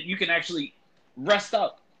so that you can actually rest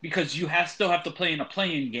up because you still have to play in a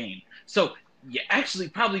play-in game. So you actually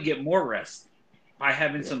probably get more rest by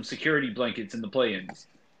having some security blankets in the play-ins.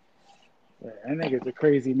 Yeah, that nigga's a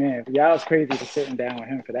crazy man. Y'all was crazy for sitting down with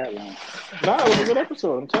him for that long. Nah, it was a good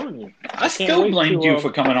episode. I'm telling you. I still blamed you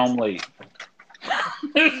for coming home late.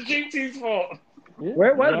 It's GT's fault. Yeah.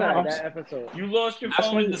 Where was that episode? You lost your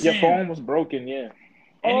phone in the Your sand. phone was broken, yeah.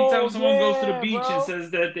 Anytime someone goes to the beach and says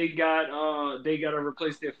that they got to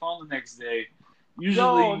replace their phone the next day,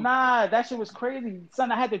 usually Yo, nah, that shit was crazy.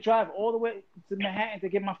 Son, I had to drive all the way to Manhattan to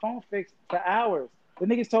get my phone fixed for hours. The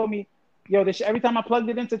niggas told me, yo, this shit, every time I plugged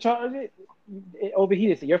it in to charge it, it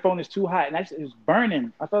overheated. So your phone is too hot, and that shit was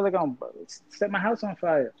burning. I thought they were gonna set my house on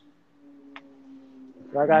fire.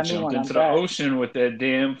 So I got a new jumped one. into the ocean with that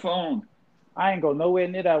damn phone. I ain't go nowhere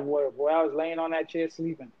near that water, boy. I was laying on that chair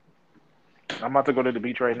sleeping. I'm about to go to the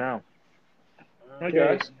beach right now. Hey,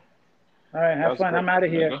 guys. All right, have fun. I'm out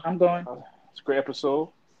of here. I'm going. It's a great episode.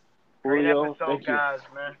 Great Julio, episode, thank guys,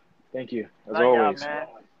 you. man. Thank you, as Love y'all, always. man.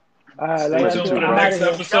 All right, Stay tuned for the next Yo,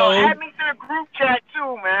 episode. add me to the group chat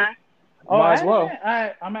too, man. Might as well. All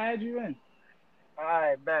right, I'm gonna add you in. All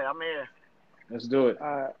right, bet. I'm here. Let's do it. All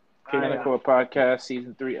right. King of the Court Podcast,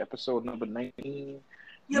 Season 3, Episode number 19.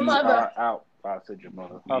 Your We mother. are out. I said your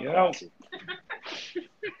mother. Yeah.